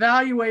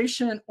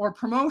 evaluation, or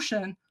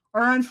promotion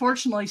are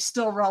unfortunately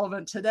still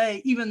relevant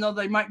today, even though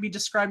they might be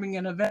describing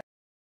an event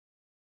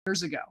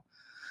years ago.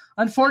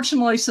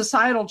 Unfortunately,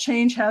 societal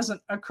change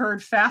hasn't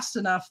occurred fast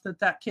enough that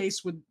that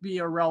case would be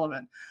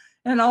irrelevant.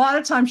 And a lot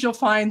of times you'll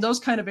find those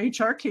kind of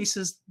HR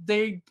cases,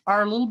 they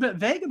are a little bit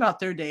vague about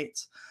their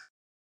dates.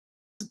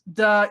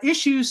 The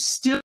issues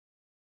still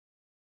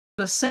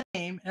the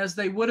same as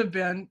they would have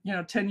been,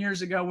 10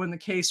 years ago when the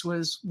case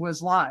was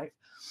live.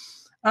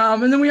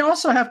 And then we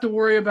also have to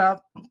worry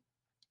about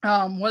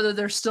whether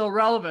they're still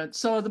relevant.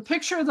 So the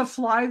picture of the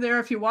fly there,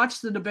 if you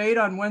watch the debate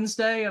on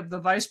Wednesday of the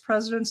vice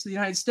presidents of the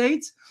United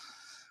States,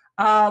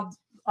 a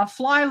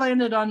fly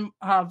landed on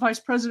Vice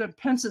President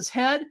Pence's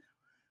head.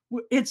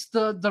 It's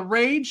the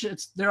rage.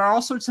 There are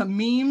all sorts of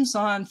memes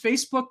on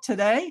Facebook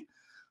today.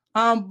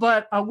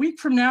 But a week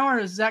from now,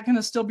 is that going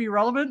to still be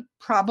relevant?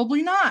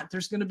 Probably not.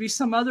 There's going to be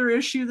some other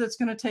issue that's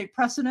going to take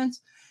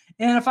precedence.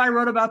 And if I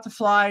wrote about the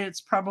fly,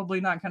 it's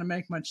probably not going to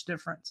make much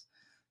difference.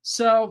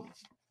 So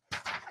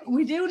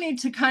we do need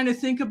to kind of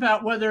think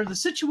about whether the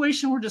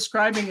situation we're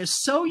describing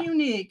is so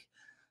unique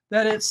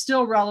that it's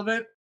still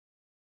relevant.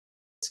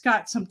 It's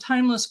got some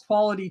timeless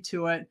quality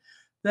to it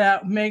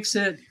that makes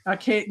it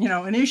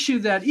an issue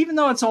that, even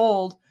though it's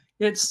old,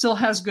 it still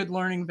has good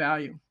learning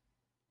value.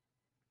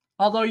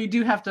 Although you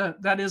do have to,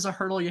 that is a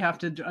hurdle you have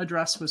to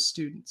address with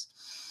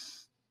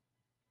students.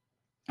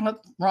 Oh,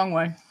 wrong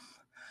way.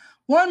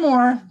 One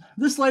more.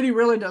 This lady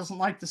really doesn't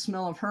like the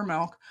smell of her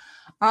milk.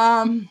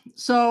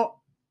 So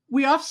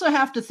we also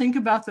have to think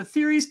about the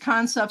theories,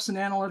 concepts, and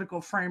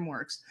analytical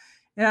frameworks.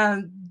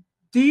 And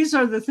these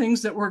are the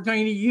things that we're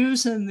going to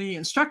use in the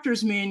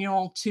instructor's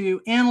manual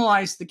to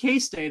analyze the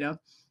case data.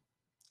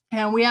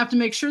 And we have to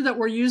make sure that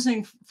we're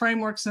using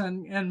frameworks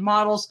and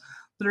models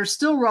that are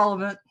still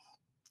relevant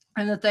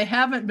and that they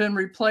haven't been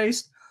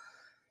replaced,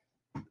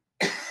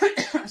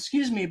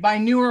 excuse me, by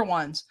newer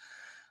ones.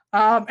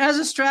 As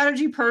a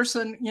strategy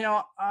person,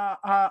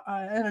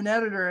 and an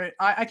editor,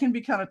 I can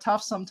be kind of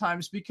tough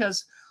sometimes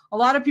because a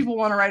lot of people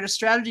want to write a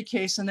strategy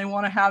case and they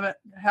want to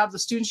have the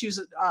students use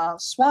a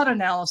SWOT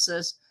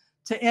analysis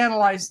to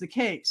analyze the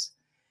case.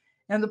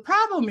 And the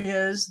problem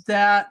is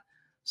that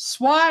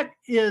SWOT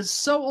is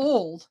so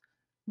old.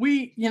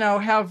 We,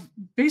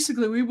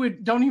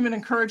 don't even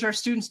encourage our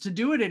students to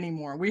do it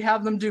anymore. We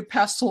have them do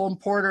pestle and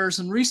porters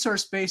and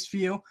resource-based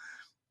view.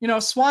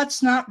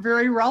 SWOT's not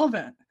very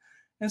relevant.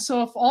 And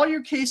so if all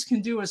your case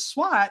can do is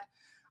SWOT,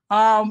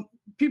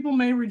 people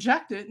may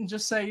reject it and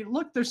just say,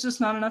 look, there's just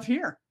not enough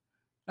here.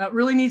 That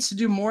really needs to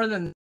do more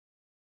than that.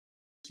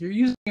 You're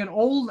using an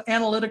old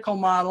analytical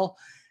model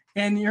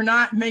and you're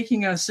not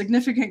making a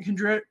significant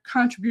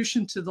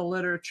contribution to the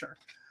literature.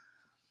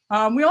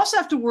 We also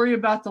have to worry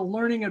about the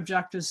learning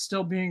objectives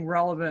still being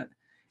relevant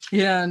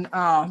in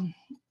our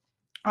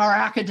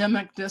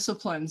academic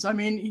disciplines. I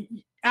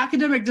mean,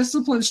 academic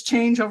disciplines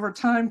change over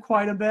time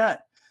quite a bit.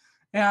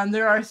 And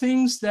there are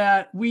things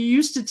that we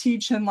used to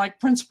teach in, like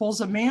principles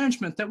of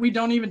management, that we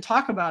don't even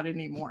talk about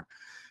anymore.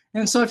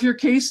 And so if your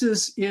case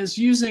is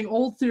using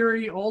old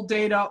theory, old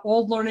data,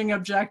 old learning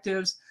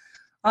objectives,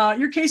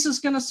 your case is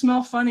going to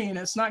smell funny and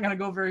it's not going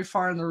to go very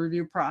far in the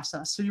review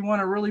process. So you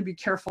want to really be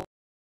careful.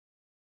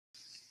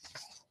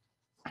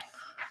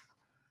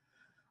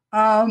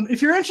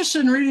 If you're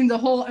interested in reading the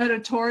whole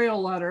editorial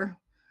letter,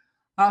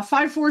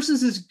 5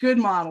 Forces is a good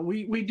model.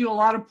 We do a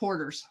lot of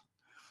porters.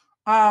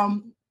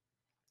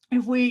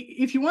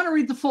 If you want to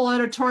read the full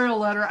editorial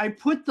letter, I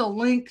put the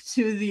link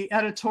to the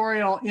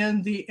editorial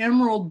in the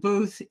Emerald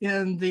booth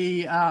in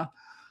the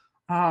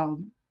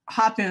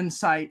Hop-In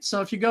site.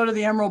 So if you go to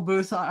the Emerald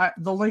booth,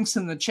 the link's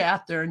in the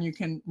chat there and you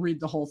can read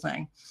the whole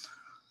thing.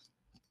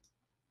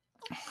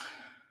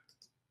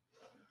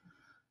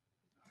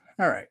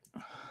 All right.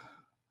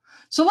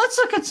 So let's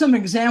look at some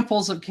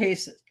examples of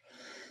cases.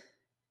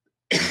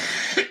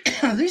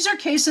 These are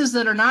cases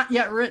that are not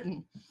yet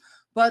written,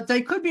 but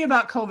they could be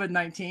about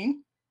COVID-19.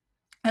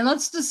 And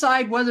let's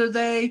decide whether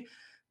they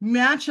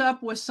match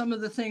up with some of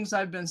the things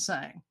I've been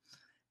saying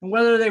and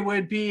whether they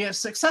would be a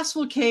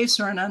successful case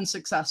or an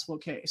unsuccessful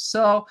case.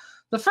 So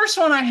the first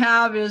one I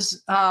have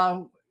is,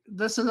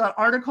 this is an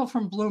article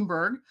from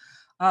Bloomberg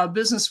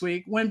Business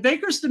Week. When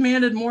bakers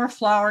demanded more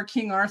flour,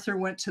 King Arthur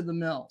went to the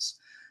mills.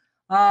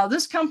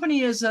 This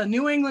company is a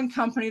New England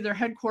company. They're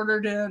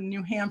headquartered in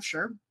New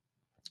Hampshire.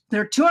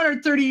 They're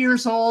 230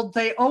 years old.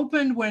 They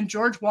opened when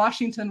George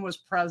Washington was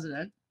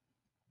president.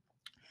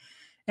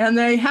 And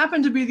they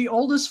happen to be the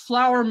oldest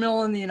flour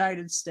mill in the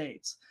United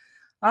States.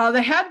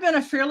 They had been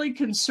a fairly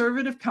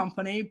conservative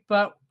company,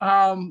 but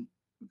the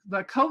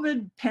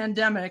COVID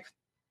pandemic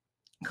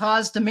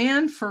caused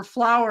demand for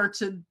flour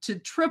to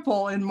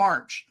triple in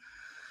March.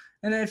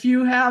 And if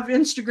you have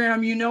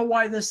Instagram, you know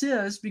why this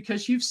is,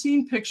 because you've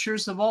seen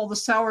pictures of all the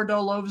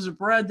sourdough loaves of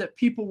bread that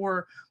people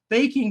were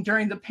baking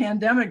during the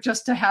pandemic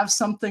just to have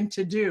something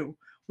to do.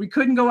 We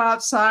couldn't go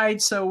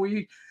outside, so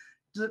we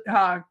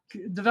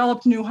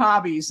developed new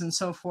hobbies and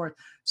so forth.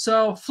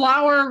 So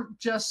flour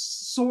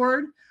just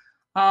soared.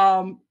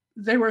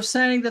 They were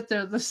saying that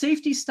the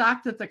safety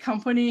stock that the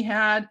company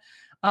had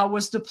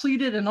was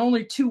depleted in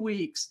only 2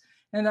 weeks.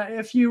 And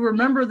if you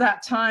remember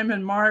that time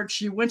in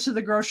March, you went to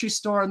the grocery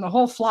store and the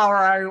whole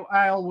flour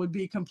aisle would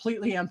be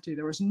completely empty.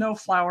 There was no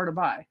flour to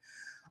buy.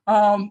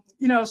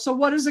 So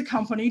what does a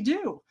company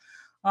do?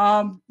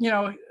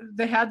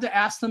 They had to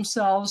ask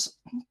themselves,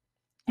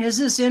 is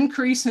this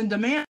increase in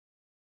demand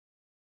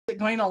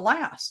going to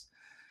last?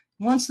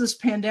 Once this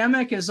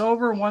pandemic is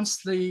over,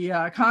 once the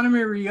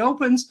economy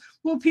reopens,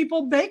 will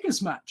people bake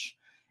as much?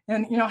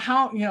 And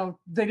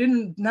they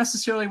didn't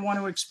necessarily want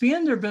to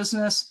expand their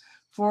business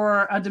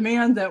for a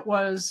demand that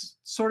was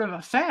sort of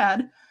a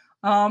fad.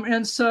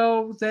 And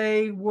so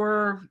they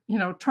were,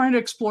 trying to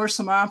explore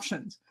some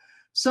options.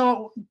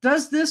 So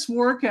does this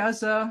work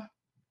as a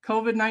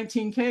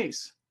COVID-19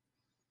 case?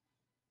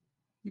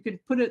 You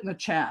could put it in the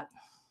chat.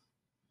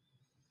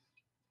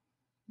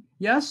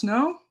 Yes,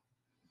 no?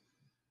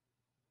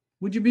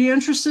 Would you be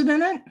interested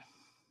in it?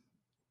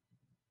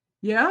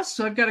 Yes,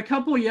 so I've got a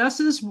couple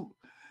yeses.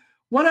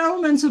 What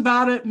elements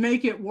about it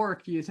make it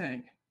work, do you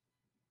think?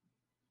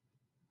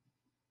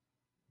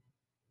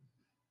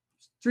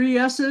 3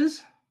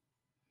 yeses.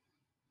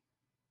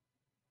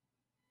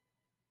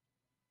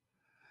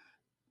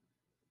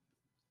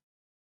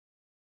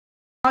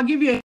 I'll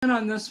give you a hint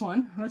on this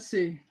one. Let's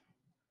see.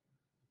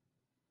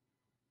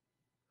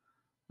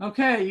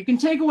 Okay, you can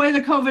take away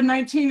the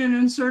COVID-19 and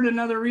insert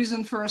another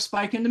reason for a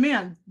spike in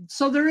demand.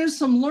 So there is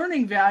some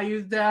learning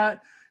value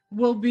that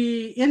will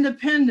be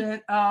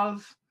independent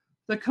of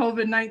the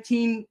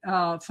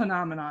COVID-19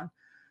 phenomenon.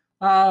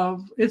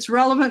 It's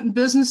relevant in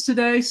business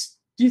today.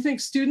 Do you think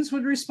students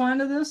would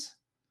respond to this?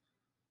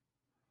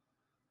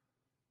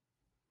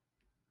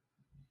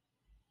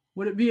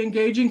 Would it be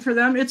engaging for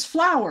them? It's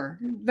flour.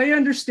 They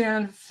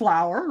understand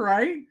flour,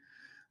 right?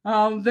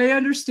 They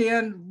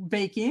understand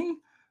baking.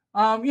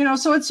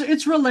 So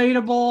it's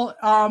relatable.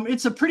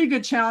 It's a pretty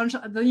good challenge.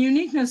 The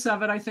uniqueness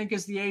of it, I think,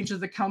 is the age of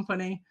the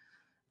company.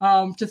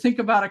 To think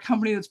about a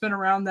company that's been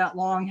around that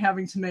long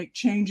having to make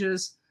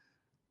changes,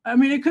 I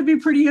mean, it could be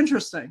pretty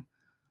interesting.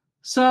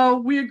 So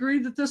we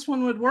agreed that this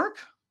one would work,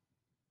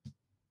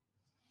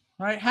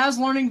 right? Has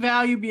learning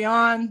value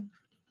beyond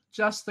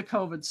just the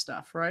COVID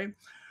stuff, right?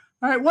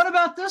 All right, what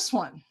about this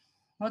one?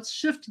 Let's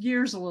shift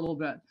gears a little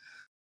bit.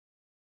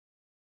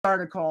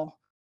 Article.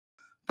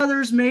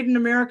 Others made in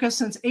America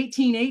since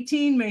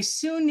 1818 may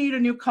soon need a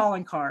new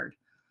calling card.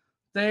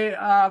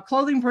 The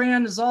clothing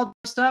brand is all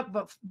dressed up,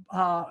 but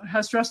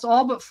has dressed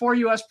all but 4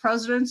 U.S.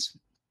 presidents.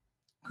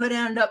 Could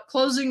end up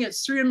closing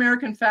its 3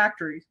 American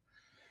factories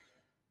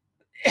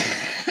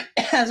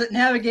as it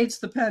navigates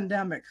the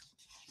pandemic.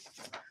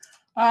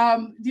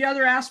 The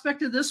other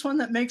aspect of this one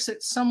that makes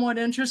it somewhat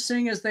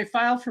interesting is they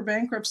filed for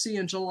bankruptcy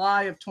in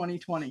July of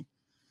 2020.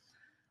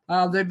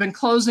 They've been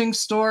closing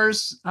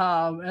stores,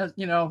 all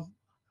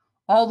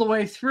the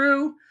way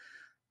through.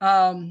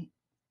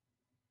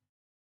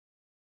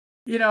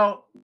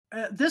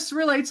 This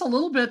relates a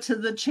little bit to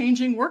the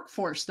changing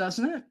workforce,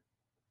 doesn't it?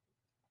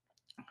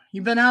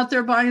 You've been out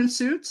there buying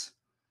suits?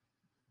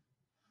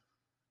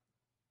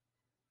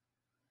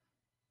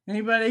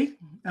 Anybody?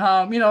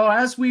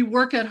 As we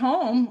work at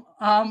home,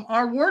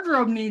 our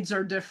wardrobe needs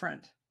are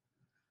different,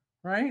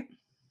 right?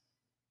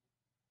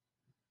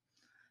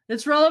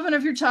 It's relevant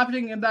if you're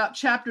talking about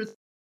chapter,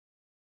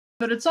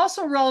 but it's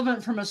also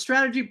relevant from a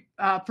strategy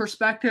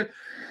perspective.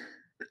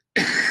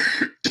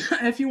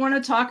 If you want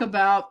to talk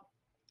about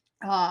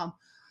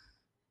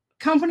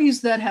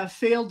companies that have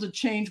failed to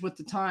change with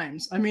the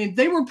times, I mean,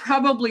 they were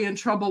probably in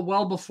trouble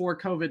well before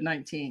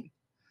COVID-19.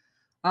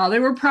 They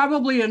were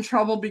probably in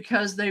trouble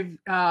because they've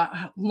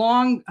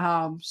long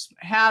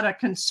had a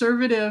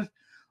conservative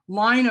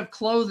line of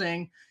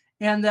clothing,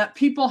 and that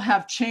people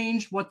have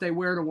changed what they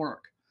wear to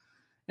work.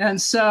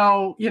 And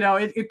so,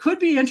 it could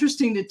be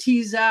interesting to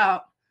tease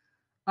out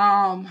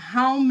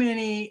how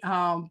many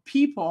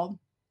people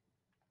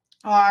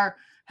have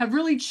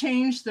really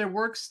changed their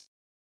works,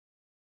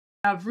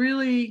 have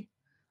really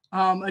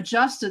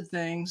adjusted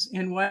things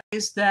in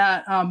ways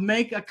that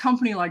make a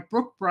company like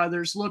Brooks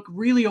Brothers look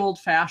really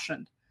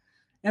old-fashioned.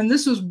 And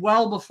this was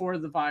well before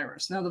the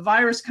virus. Now, the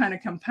virus kind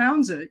of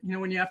compounds it.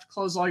 When you have to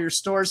close all your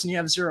stores and you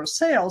have 0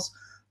 sales,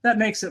 that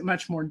makes it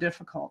much more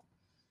difficult.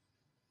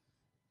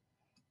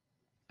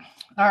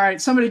 All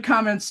right, somebody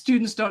comments,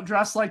 students don't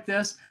dress like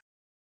this.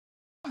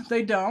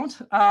 They don't.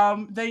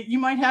 You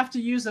might have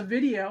to use a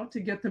video to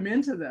get them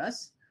into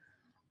this.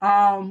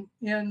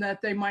 in that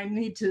they might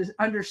need to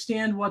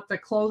understand what the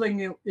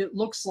clothing it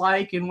looks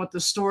like and what the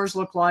stores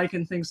look like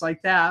and things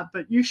like that.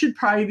 But you should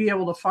probably be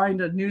able to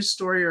find a news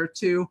story or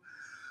two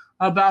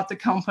about the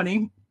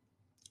company,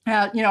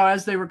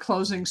 as they were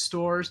closing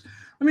stores.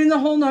 I mean, the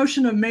whole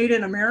notion of made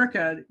in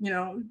America,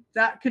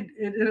 that could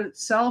in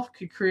itself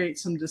could create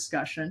some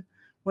discussion,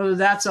 whether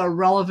that's a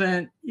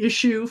relevant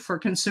issue for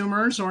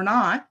consumers or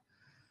not.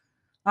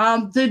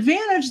 The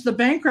advantage the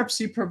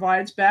bankruptcy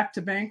provides, back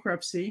to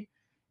bankruptcy,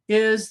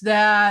 is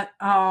that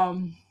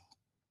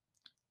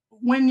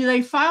when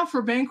they file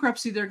for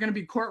bankruptcy, there are going to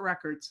be court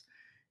records.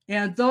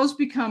 And those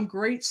become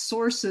great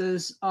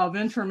sources of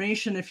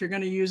information if you're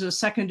going to use a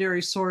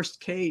secondary sourced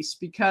case,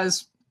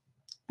 because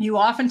you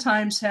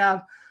oftentimes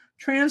have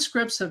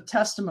transcripts of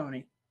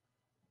testimony.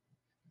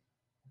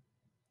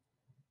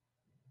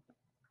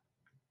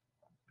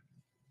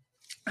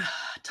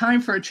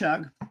 Time for a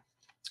chug.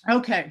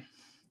 Okay.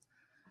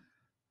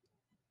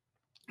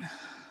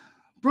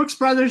 Brooks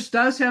Brothers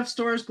does have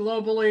stores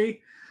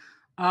globally,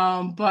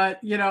 but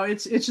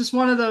it's just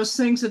one of those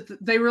things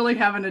that they really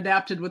haven't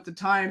adapted with the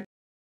time.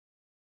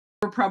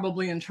 We're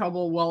probably in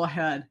trouble well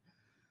ahead.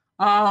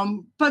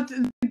 But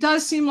it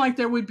does seem like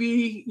there would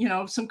be,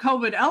 some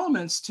COVID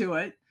elements to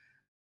it.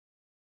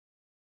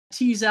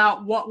 Tease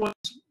out what was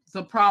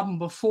the problem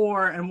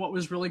before and what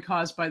was really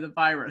caused by the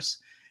virus.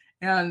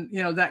 And,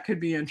 that could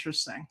be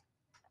interesting.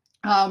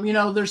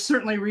 There's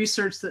certainly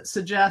research that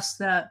suggests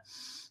that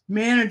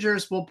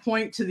managers will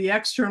point to the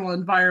external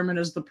environment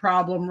as the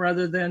problem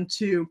rather than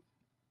to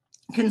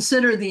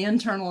consider the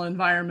internal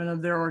environment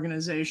of their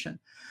organization.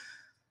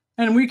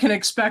 And we can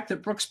expect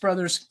that Brooks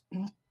Brothers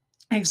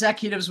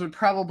executives would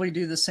probably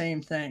do the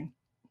same thing.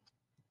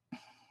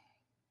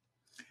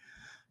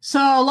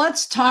 So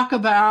let's talk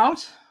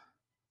about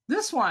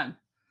this one.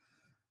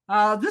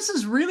 This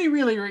is really,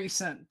 really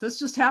recent. This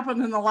just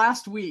happened in the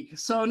last week.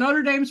 So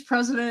Notre Dame's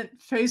president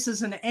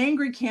faces an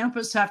angry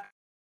campus after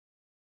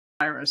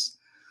the virus.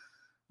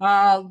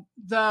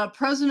 The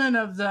president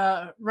of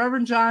the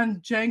Reverend John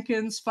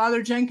Jenkins,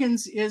 Father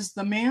Jenkins, is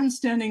the man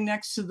standing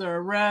next to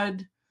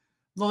the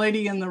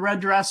lady in the red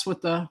dress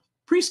with the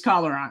priest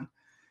collar on.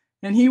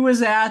 And he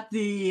was at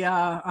the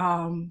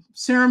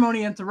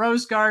ceremony at the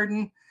Rose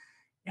Garden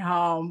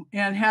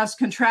and has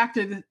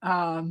contracted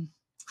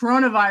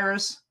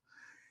coronavirus.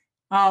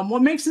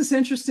 What makes this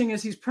interesting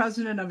is he's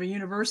president of a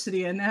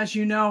university. And as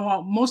you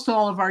know, most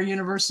all of our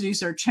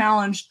universities are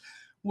challenged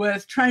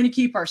with trying to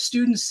keep our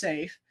students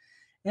safe.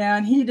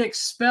 And he'd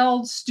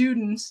expelled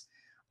students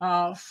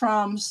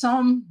from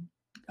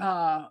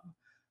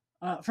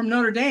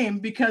Notre Dame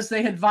because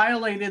they had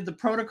violated the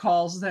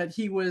protocols that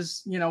he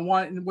was,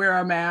 want to wear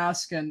a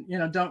mask and,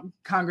 don't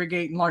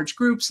congregate in large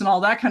groups and all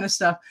that kind of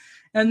stuff.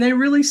 And they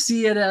really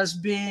see it as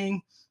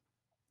being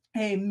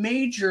a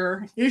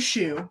major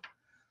issue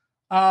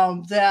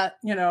that,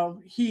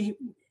 he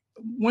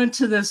went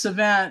to this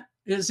event,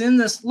 is in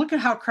this, look at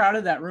how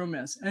crowded that room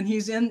is. And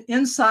he's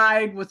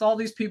inside with all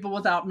these people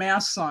without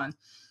masks on.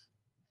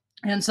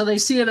 And so they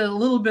see it a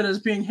little bit as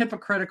being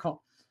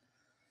hypocritical.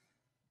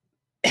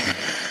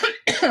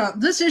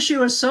 This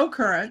issue is so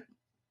current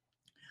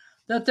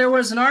that there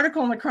was an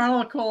article in the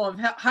Chronicle of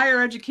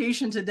Higher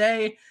Education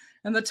today,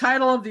 and the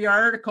title of the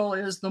article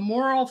is "The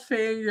Moral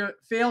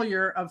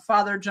Failure of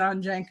Father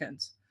John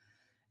Jenkins."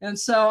 And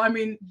so, I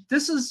mean,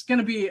 this is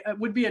going to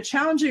would be a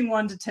challenging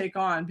one to take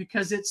on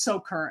because it's so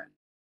current.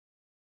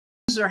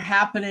 Things are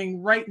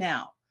happening right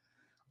now.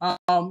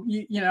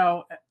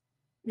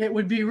 It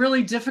would be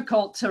really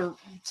difficult to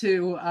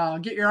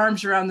get your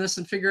arms around this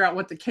and figure out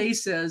what the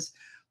case is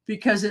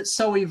because it's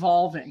so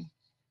evolving.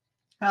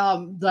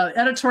 The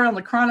editorial in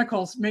the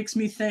Chronicles makes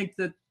me think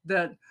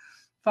that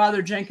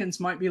Father Jenkins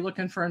might be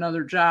looking for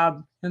another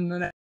job in the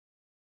next.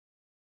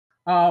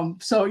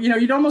 So,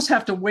 you'd almost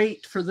have to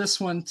wait for this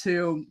one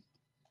to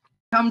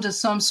come to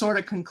some sort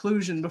of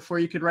conclusion before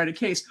you could write a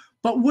case.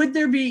 But would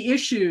there be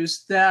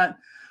issues that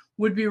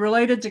would be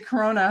related to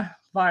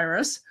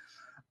coronavirus?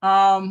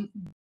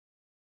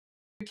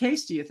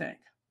 Case, do you think?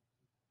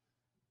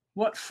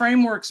 What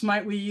frameworks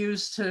might we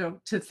use to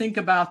think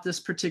about this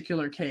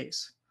particular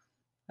case?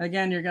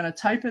 Again, you're going to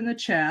type in the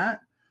chat,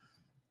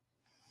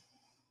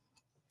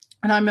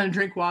 and I'm going to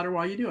drink water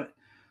while you do it.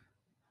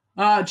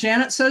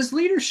 Janet says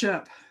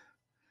leadership,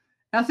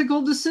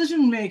 ethical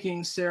decision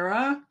making.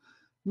 Sarah,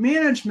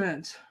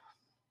 management.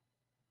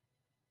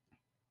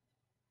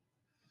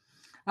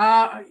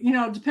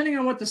 Depending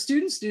on what the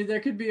students do,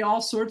 there could be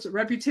all sorts of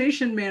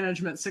reputation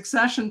management,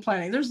 succession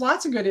planning. There's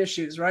lots of good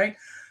issues, right?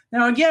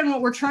 Now, again,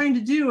 what we're trying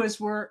to do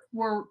is we're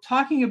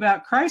talking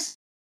about crisis,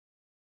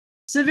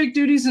 civic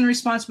duties and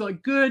responsibility,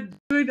 good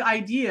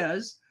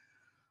ideas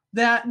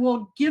that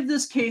will give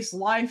this case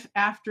life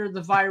after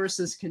the virus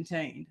is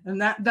contained. And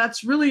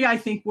that's really, I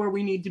think, where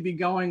we need to be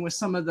going with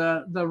some of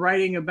the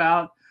writing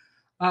about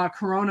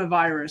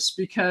coronavirus,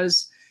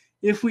 because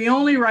if we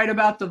only write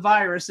about the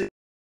virus, it's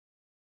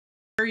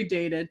very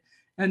dated,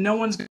 and no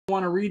one's going to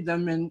want to read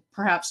them in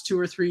perhaps 2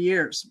 or 3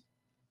 years.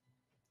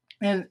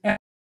 And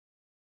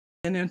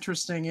an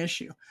interesting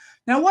issue.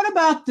 Now, what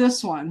about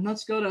this one?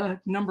 Let's go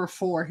to number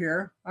 4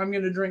 here. I'm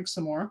going to drink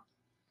some more.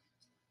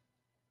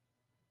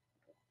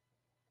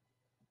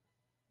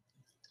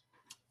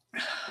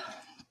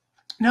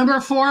 Number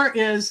 4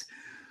 is,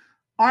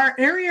 our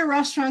area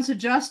restaurants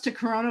adjust to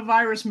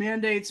coronavirus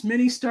mandates,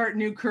 many start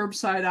new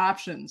curbside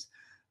options.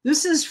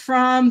 This is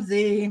from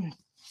the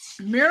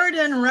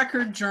Meriden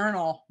Record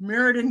Journal,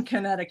 Meriden,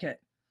 Connecticut.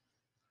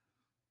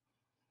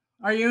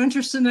 Are you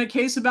interested in a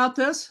case about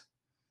this?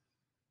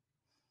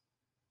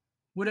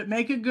 Would it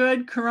make a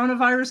good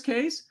coronavirus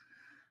case?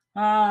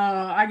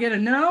 I get a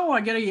no, I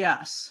get a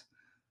yes.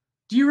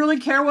 Do you really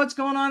care what's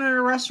going on at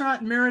a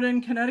restaurant in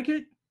Meriden,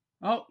 Connecticut?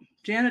 Oh,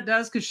 Janet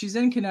does because she's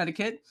in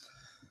Connecticut.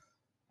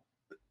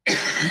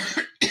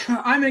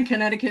 I'm in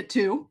Connecticut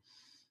too.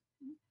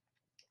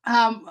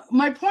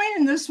 My point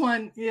in this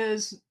one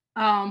is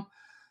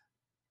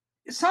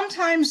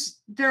sometimes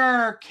there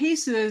are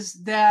cases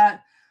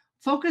that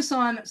focus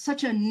on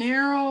such a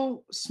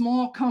narrow,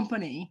 small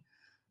company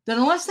that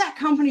unless that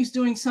company's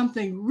doing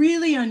something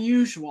really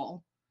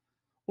unusual,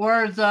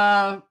 or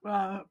the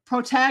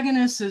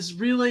protagonist is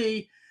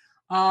really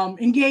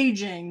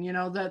engaging, you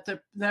know, that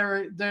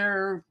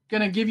they're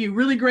going to give you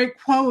really great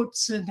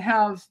quotes and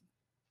have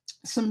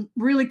some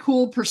really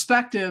cool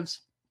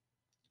perspectives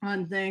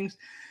on things,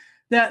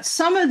 that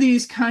some of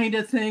these kind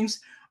of things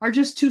are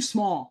just too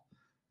small.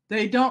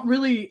 They don't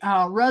really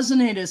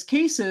resonate as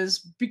cases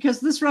because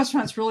this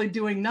restaurant's really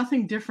doing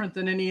nothing different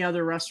than any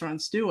other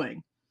restaurant's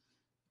doing.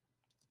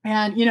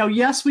 And, you know,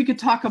 yes, we could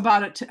talk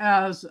about it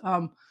as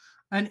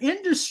an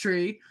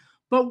industry,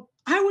 but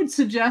I would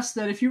suggest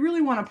that if you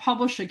really want to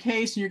publish a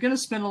case and you're going to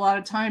spend a lot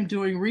of time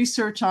doing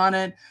research on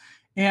it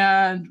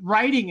and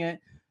writing it,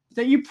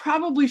 that you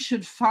probably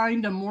should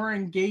find a more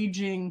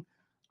engaging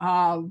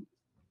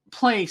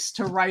place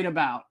to write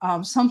about,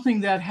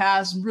 something that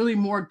has really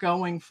more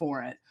going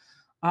for it,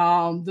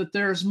 that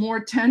there's more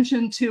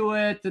attention to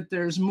it, that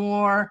there's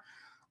more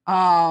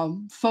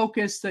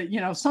focus, that, you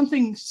know,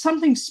 something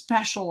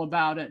special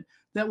about it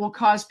that will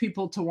cause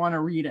people to want to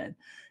read it.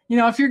 You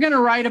know, if you're going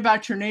to write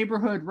about your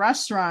neighborhood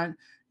restaurant,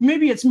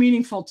 maybe it's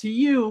meaningful to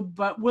you,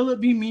 but will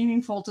it be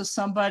meaningful to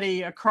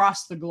somebody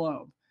across the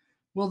globe?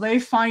 Will they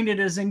find it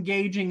as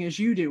engaging as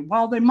you do?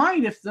 Well, they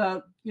might if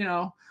the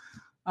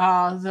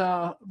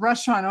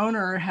restaurant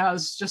owner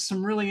has just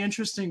some really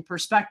interesting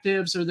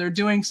perspectives, or they're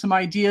doing some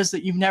ideas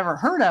that you've never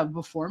heard of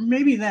before,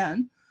 maybe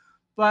then.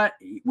 But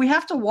we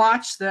have to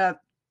watch that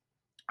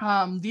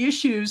the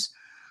issues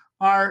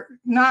are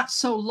not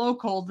so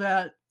local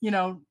that, you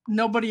know,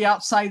 nobody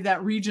outside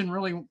that region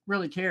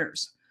really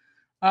cares.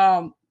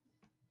 You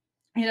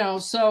know,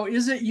 so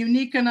is it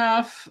unique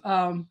enough?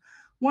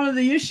 One of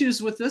the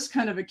issues with this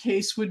kind of a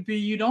case would be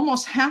you'd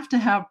almost have to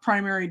have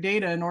primary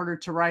data in order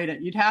to write it.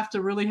 You'd have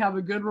to really have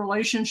a good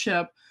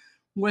relationship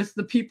with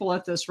the people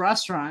at this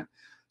restaurant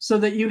so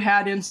that you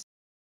had in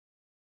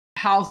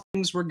how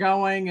things were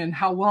going and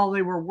how well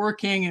they were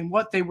working and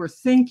what they were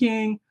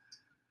thinking,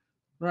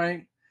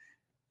 right?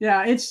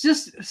 Yeah, it's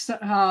just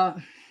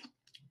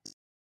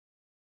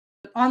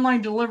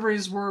online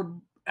deliveries were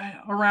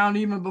around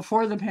even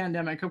before the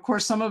pandemic. Of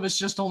course, some of us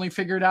just only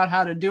figured out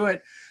how to do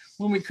it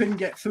when we couldn't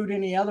get food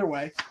any other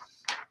way.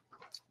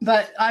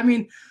 But I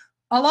mean,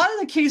 a lot of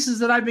the cases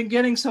that I've been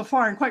getting so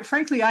far, and quite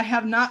frankly, I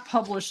have not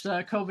published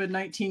a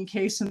COVID-19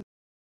 case, and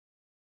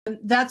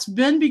that's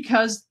been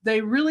because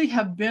they really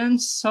have been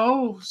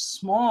so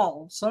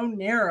small, so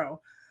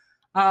narrow,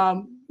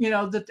 you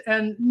know, that,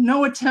 and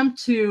no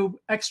attempt to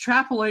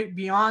extrapolate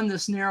beyond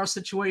this narrow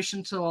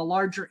situation to a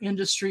larger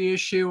industry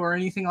issue or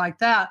anything like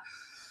that.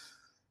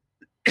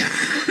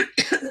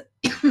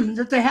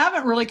 That they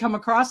haven't really come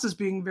across as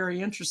being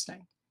very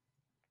interesting.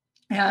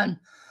 And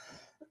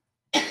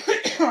a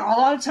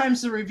lot of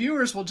times the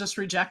reviewers will just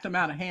reject them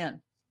out of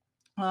hand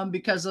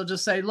because they'll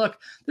just say, look,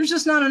 there's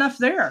just not enough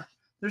there.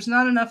 There's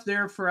not enough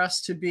there for us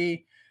to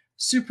be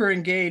super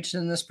engaged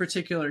in this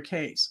particular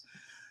case.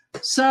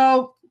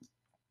 So,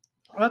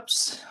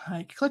 whoops,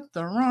 I clicked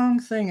the wrong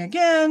thing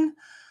again.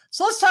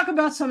 So let's talk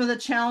about some of the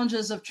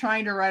challenges of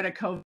trying to write a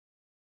COVID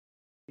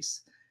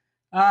case.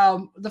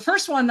 The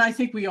first one I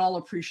think we all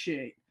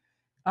appreciate.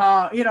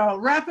 You know,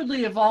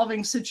 rapidly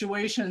evolving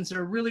situations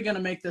are really going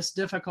to make this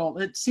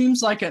difficult. It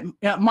seems like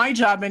at my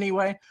job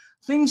anyway,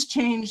 things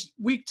change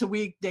week to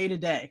week, day to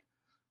day.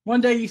 One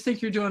day you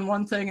think you're doing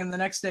one thing and the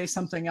next day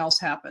something else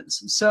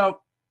happens. So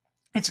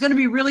it's going to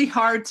be really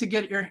hard to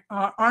get your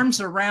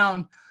arms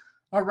around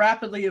a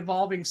rapidly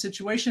evolving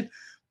situation.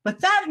 But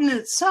that in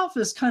itself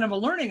is kind of a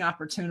learning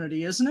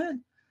opportunity, isn't it?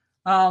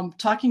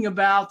 Talking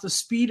about the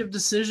speed of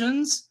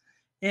decisions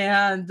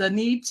and the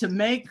need to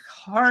make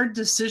hard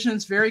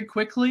decisions very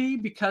quickly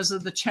because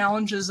of the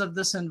challenges of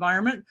this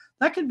environment.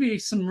 That could be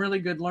some really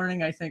good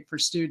learning, I think, for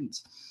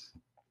students.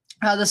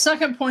 The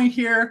second point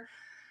here,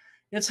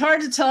 it's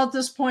hard to tell at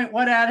this point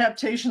what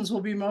adaptations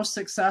will be most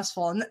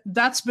successful. And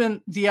that's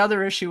been the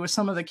other issue with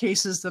some of the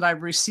cases that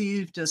I've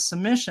received as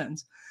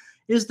submissions,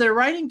 is they're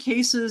writing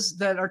cases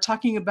that are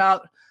talking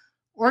about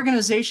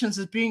organizations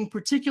as being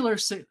particularly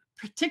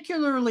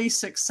particularly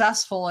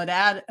successful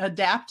at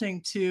adapting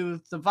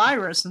to the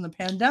virus and the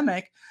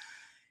pandemic.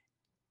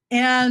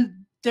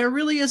 And there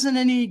really isn't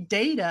any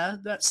data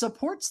that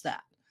supports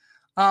that.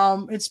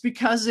 It's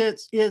because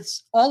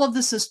it's all of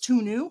this is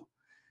too new,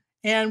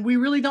 and we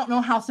really don't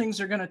know how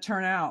things are going to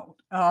turn out.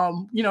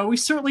 We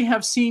certainly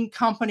have seen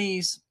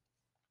companies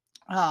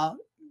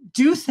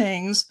do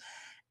things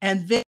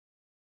and they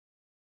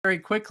very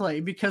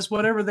quickly because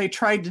whatever they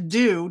tried to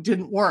do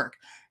didn't work.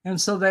 And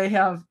so they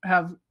have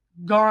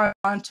gone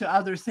on to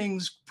other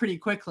things pretty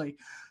quickly.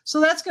 So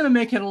that's going to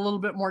make it a little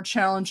bit more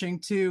challenging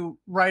to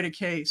write a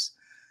case.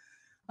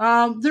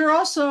 There are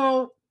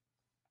also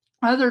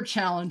other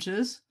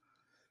challenges.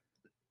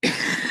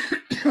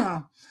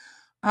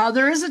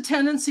 There is a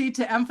tendency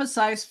to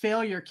emphasize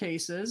failure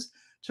cases,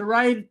 to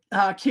write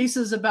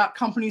cases about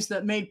companies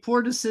that made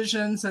poor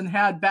decisions and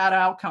had bad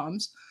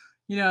outcomes.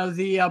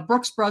 The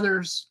Brooks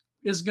Brothers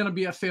is going to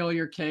be a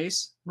failure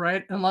case,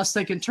 right? Unless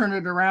they can turn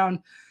it around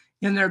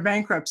in their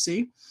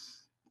bankruptcy.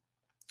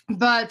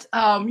 But,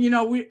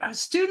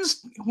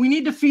 students, we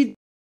need to feed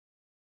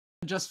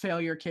just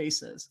failure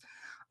cases.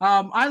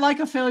 I like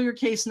a failure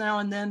case now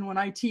and then when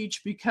I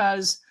teach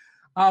because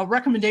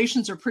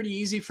recommendations are pretty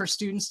easy for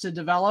students to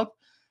develop.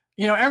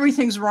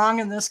 Everything's wrong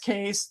in this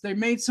case. They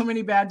made so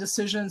many bad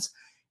decisions.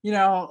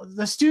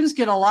 The students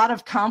get a lot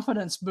of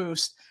confidence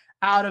boost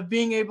out of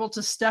being able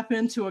to step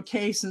into a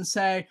case and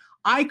say,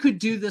 I could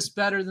do this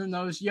better than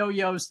those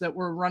yo-yos that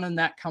were running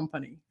that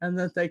company, and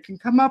that they can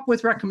come up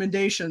with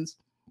recommendations.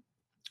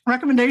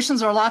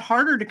 Recommendations are a lot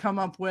harder to come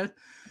up with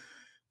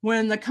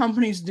when the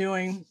company's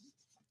doing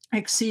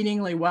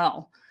exceedingly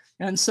well.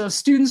 And so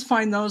students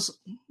find those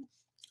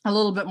a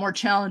little bit more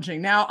challenging.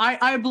 Now,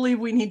 I believe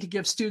we need to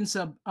give students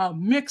a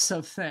mix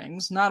of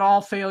things, not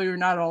all failure,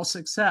 not all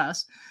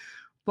success.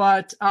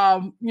 But,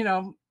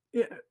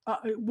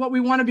 what we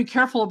want to be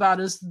careful about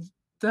is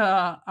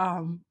the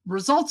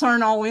results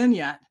aren't all in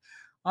yet.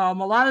 A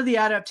lot of the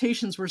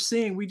adaptations we're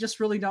seeing, we just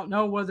really don't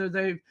know whether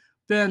they've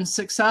been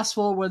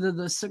successful, whether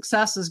the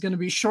success is going to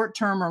be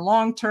short-term or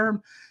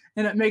long-term.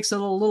 And it makes it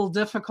a little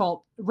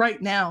difficult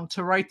right now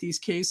to write these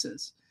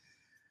cases.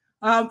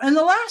 And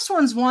the last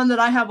one's one that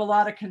I have a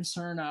lot of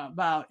concern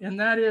about, and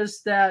that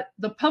is that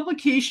the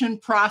publication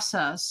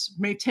process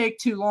may take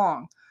too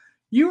long.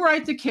 You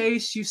write the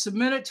case, you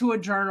submit it to a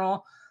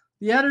journal,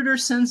 the editor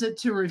sends it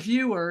to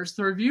reviewers,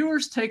 the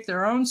reviewers take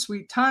their own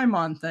sweet time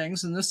on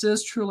things, and this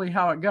is truly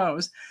how it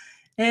goes.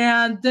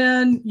 And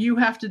then you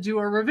have to do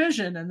a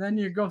revision, and then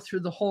you go through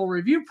the whole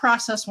review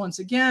process once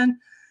again.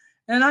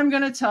 And I'm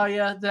going to tell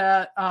you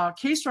that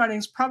case writing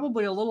is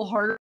probably a little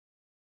harder.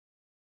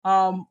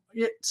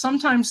 It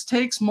sometimes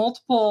takes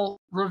multiple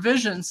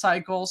revision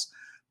cycles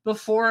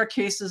before a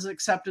case is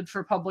accepted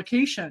for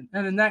publication.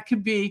 And that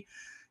could be,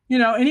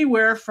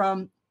 anywhere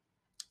from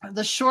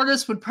the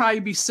shortest would probably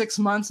be 6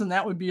 months, and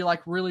that would be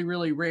like really,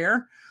 really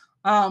rare,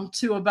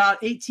 to about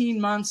 18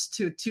 months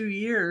to 2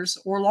 years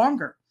or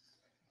longer.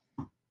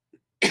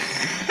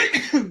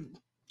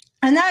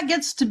 And that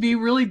gets to be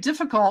really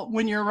difficult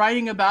when you're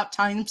writing about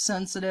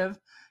time-sensitive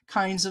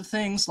kinds of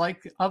things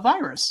like a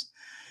virus.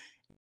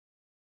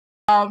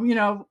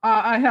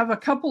 I have a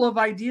couple of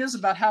ideas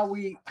about how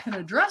we can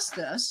address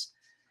this.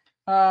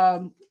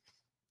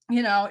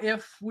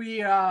 If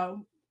we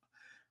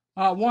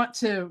want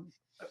to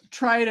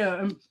try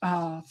to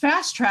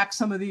fast track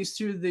some of these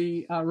through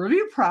the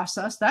review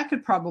process, that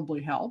could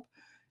probably help.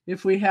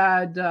 If we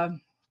had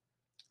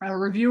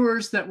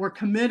reviewers that were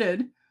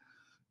committed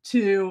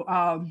to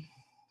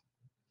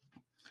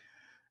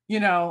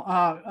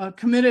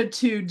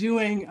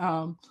doing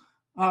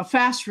a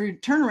fast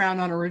turnaround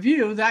on a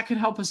review, that could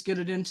help us get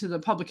it into the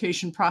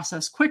publication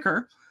process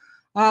quicker.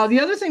 The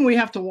other thing we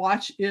have to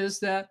watch is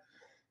that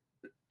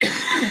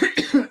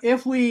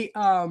if we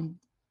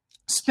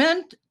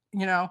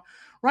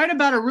write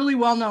about a really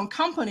well-known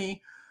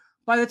company,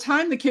 by the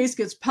time the case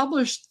gets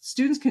published,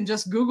 students can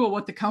just Google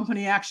what the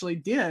company actually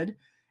did,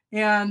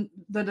 and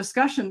the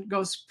discussion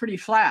goes pretty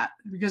flat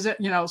because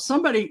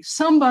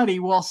somebody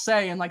will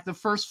say in like the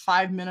first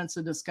 5 minutes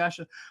of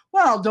discussion,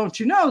 well, don't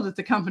you know that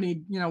the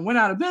company went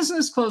out of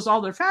business, closed all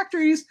their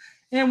factories,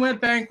 and went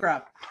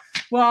bankrupt?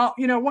 Well,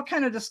 what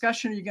kind of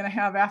discussion are you going to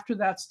have after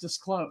that's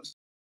disclosed?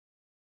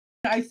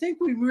 I think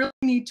we really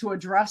need to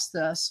address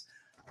this,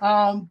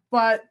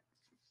 but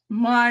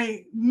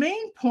my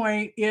main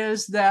point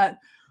is that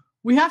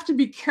we have to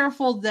be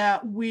careful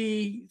that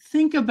we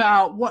think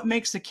about what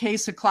makes a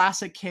case a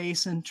classic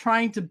case and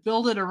trying to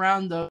build it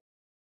around the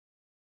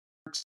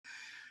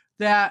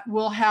that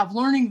will have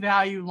learning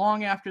value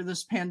long after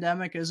this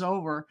pandemic is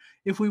over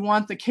if we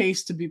want the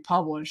case to be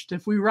published.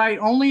 If we write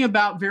only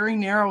about very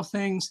narrow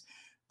things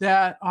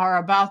that are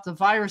about the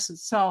virus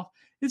itself,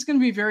 it's going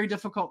to be very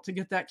difficult to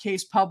get that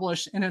case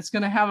published, and it's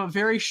going to have a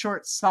very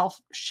short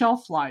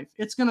shelf life.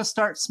 It's going to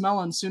start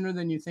smelling sooner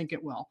than you think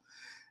it will.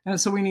 And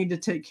so we need to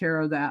take care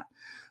of that.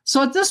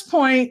 So at this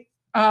point,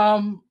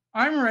 I'm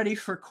ready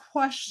for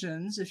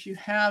questions if you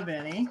have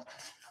any.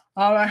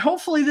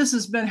 Hopefully this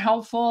has been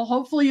helpful.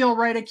 Hopefully you'll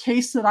write a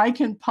case that I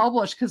can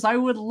publish, because I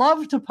would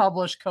love to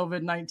publish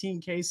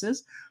COVID-19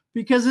 cases,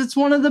 because it's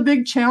one of the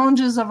big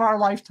challenges of our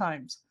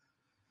lifetimes.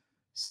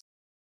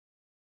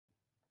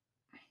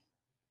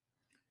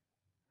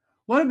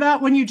 What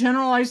about when you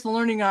generalize the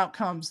learning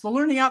outcomes? The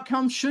learning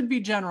outcomes should be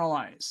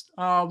generalized.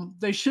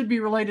 They should be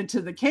related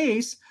to the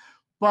case,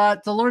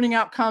 but the learning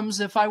outcomes,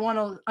 if I want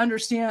to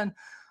understand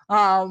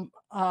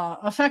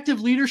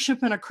effective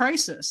leadership in a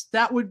crisis,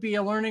 that would be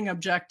a learning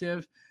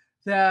objective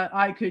that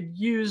I could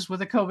use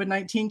with a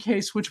COVID-19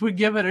 case, which would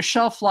give it a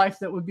shelf life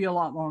that would be a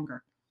lot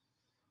longer.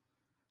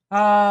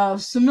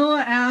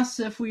 Samila asks,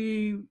 if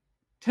we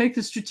take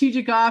the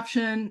strategic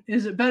option,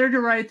 is it better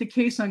to write the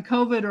case on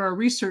COVID or a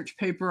research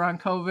paper on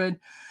COVID?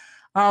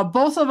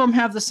 Both of them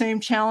have the same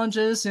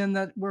challenges in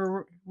that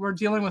we're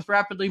dealing with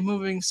rapidly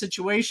moving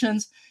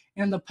situations,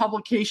 and the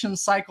publication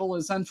cycle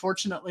is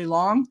unfortunately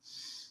long.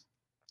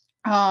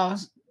 I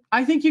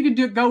think you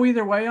could go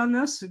either way on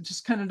this. It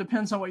just kind of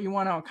depends on what you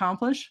want to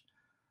accomplish.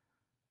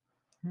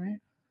 Right.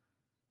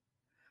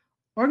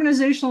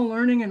 Organizational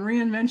learning and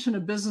reinvention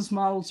of business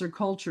models or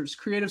cultures,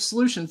 creative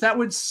solutions. That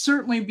would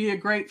certainly be a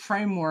great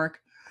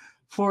framework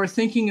for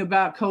thinking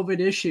about COVID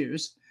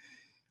issues.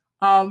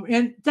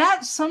 And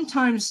that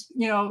sometimes,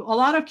 a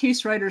lot of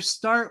case writers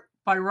start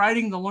by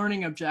writing the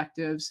learning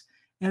objectives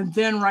and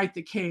then write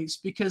the case,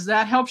 because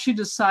that helps you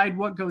decide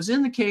what goes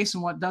in the case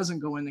and what doesn't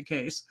go in the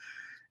case,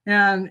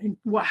 and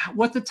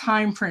what the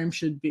time frame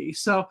should be.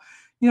 So,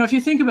 if you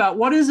think about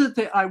what is it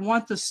that I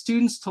want the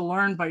students to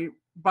learn by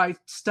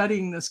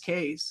studying this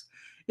case,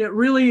 it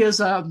really is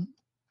a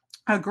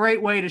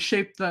great way to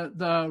shape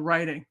the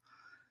writing.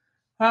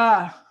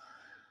 Does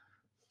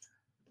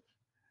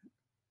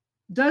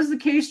the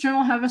case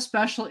journal have a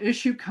special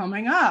issue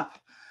coming up?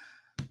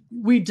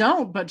 We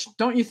don't, but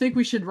don't you think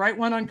we should write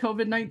one on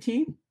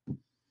COVID-19?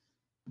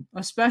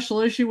 A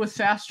special issue with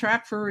fast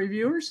track for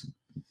reviewers?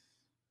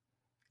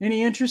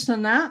 Any interest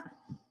in that?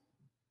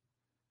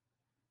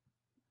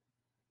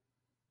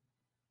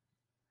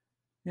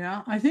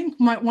 Yeah, I think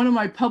one of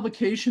my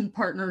publication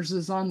partners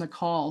is on the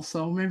call,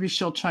 so maybe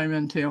she'll chime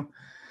in too.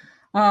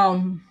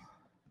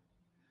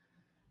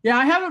 Yeah,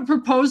 I haven't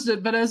proposed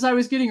it, but as I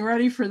was getting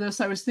ready for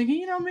this, I was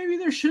thinking, maybe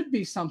there should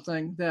be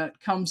something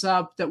that comes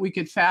up that we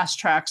could fast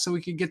track so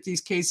we could get these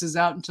cases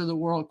out into the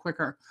world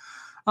quicker.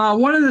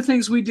 One of the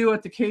things we do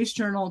at the Case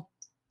Journal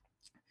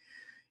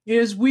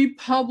is we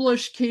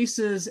publish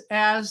cases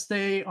as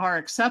they are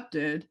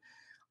accepted,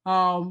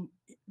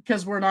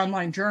 because we're an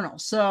online journal.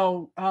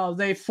 So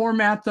they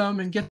format them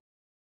and get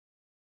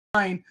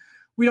online.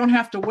 We don't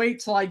have to wait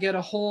till I get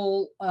a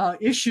whole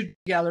issue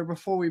together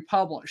before we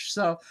publish.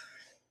 So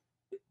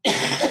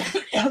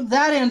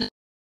that end of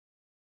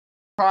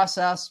the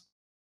process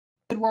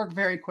could work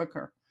very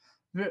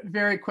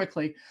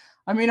quickly.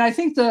 I mean, I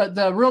think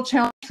the real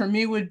challenge for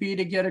me would be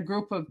to get a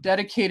group of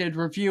dedicated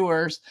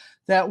reviewers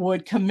that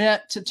would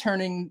commit to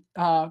turning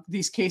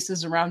these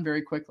cases around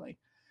very quickly.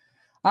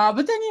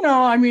 But then,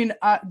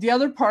 the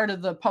other part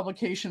of the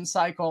publication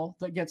cycle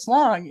that gets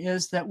long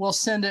is that we'll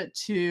send it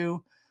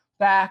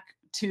back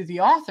to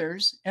the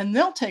authors, and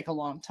they'll take a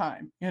long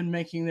time in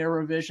making their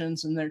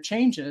revisions and their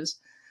changes,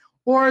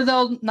 or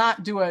they'll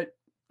not do it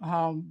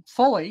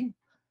fully.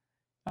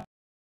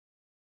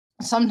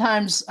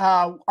 Sometimes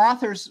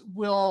authors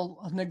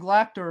will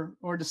neglect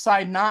or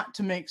decide not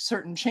to make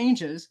certain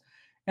changes,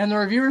 and the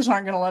reviewers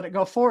aren't going to let it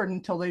go forward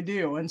until they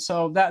do. And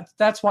so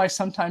that's why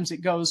sometimes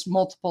it goes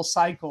multiple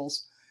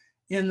cycles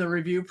in the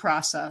review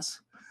process.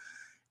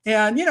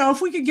 And,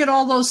 if we could get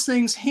all those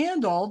things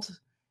handled,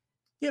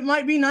 it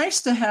might be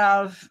nice to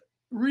have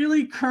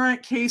really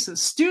current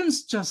cases.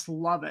 Students just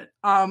love it.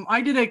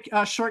 I did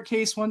a short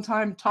case one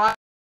time, taught.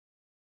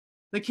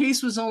 The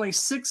case was only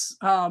 6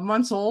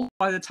 months old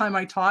by the time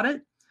I taught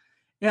it.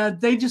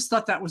 And they just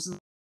thought that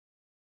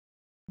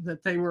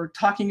they were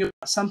talking about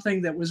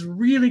something that was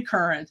really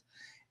current,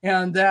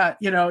 and that,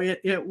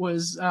 it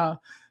was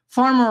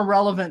far more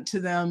relevant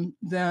to them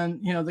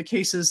than, the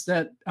cases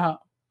that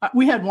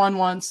we had one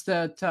once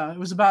that it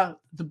was about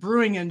the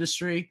brewing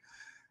industry.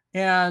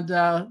 And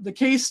the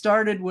case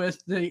started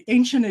with the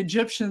ancient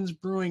Egyptians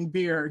brewing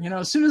beer.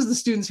 As soon as the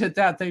students hit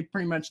that, they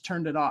pretty much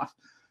turned it off.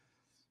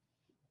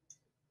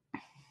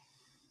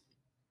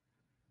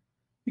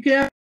 You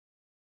can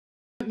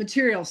have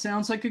material.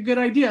 Sounds like a good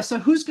idea. So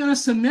who's going to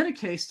submit a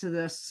case to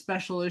this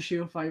special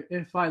issue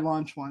if I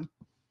launch one?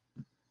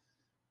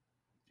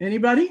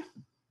 Anybody?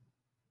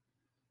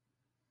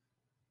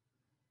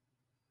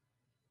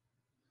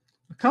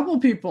 A couple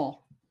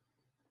people.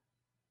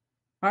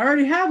 I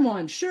already have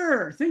one.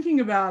 Sure. Thinking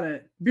about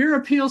it. Beer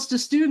appeals to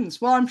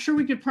students. Well, I'm sure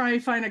we could probably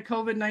find a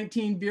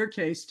COVID-19 beer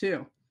case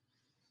too.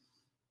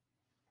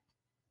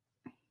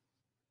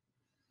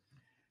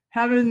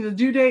 Having the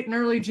due date in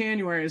early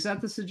January. Is that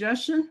the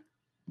suggestion?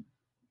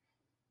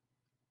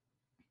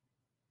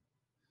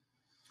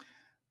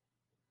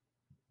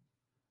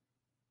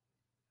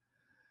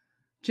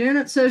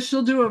 Janet says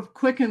she'll do a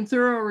quick and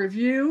thorough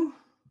review.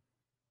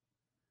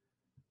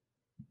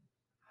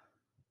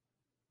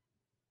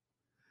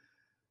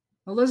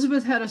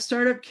 Elizabeth had a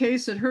startup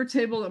case at her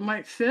table that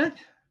might fit.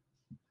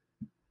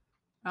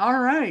 All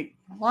right,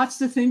 lots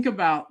to think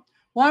about.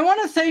 Well, I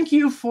want to thank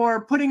you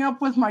for putting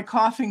up with my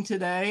coughing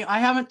today. I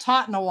haven't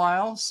taught in a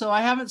while, so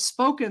I haven't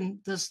spoken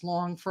this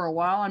long for a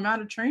while. I'm out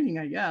of training,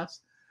 I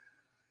guess.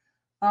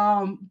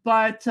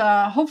 But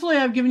hopefully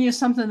I've given you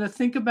something to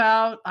think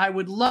about. I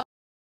would love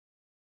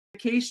a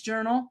case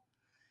journal.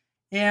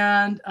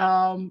 And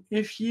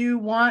if you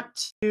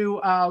want to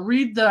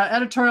read the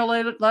editorial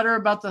letter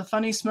about the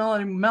funny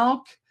smelling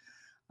milk,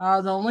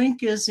 the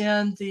link is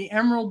in the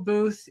Emerald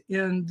booth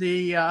in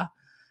the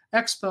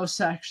expo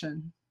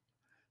section.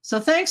 So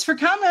thanks for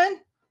coming.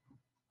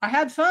 I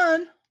had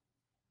fun.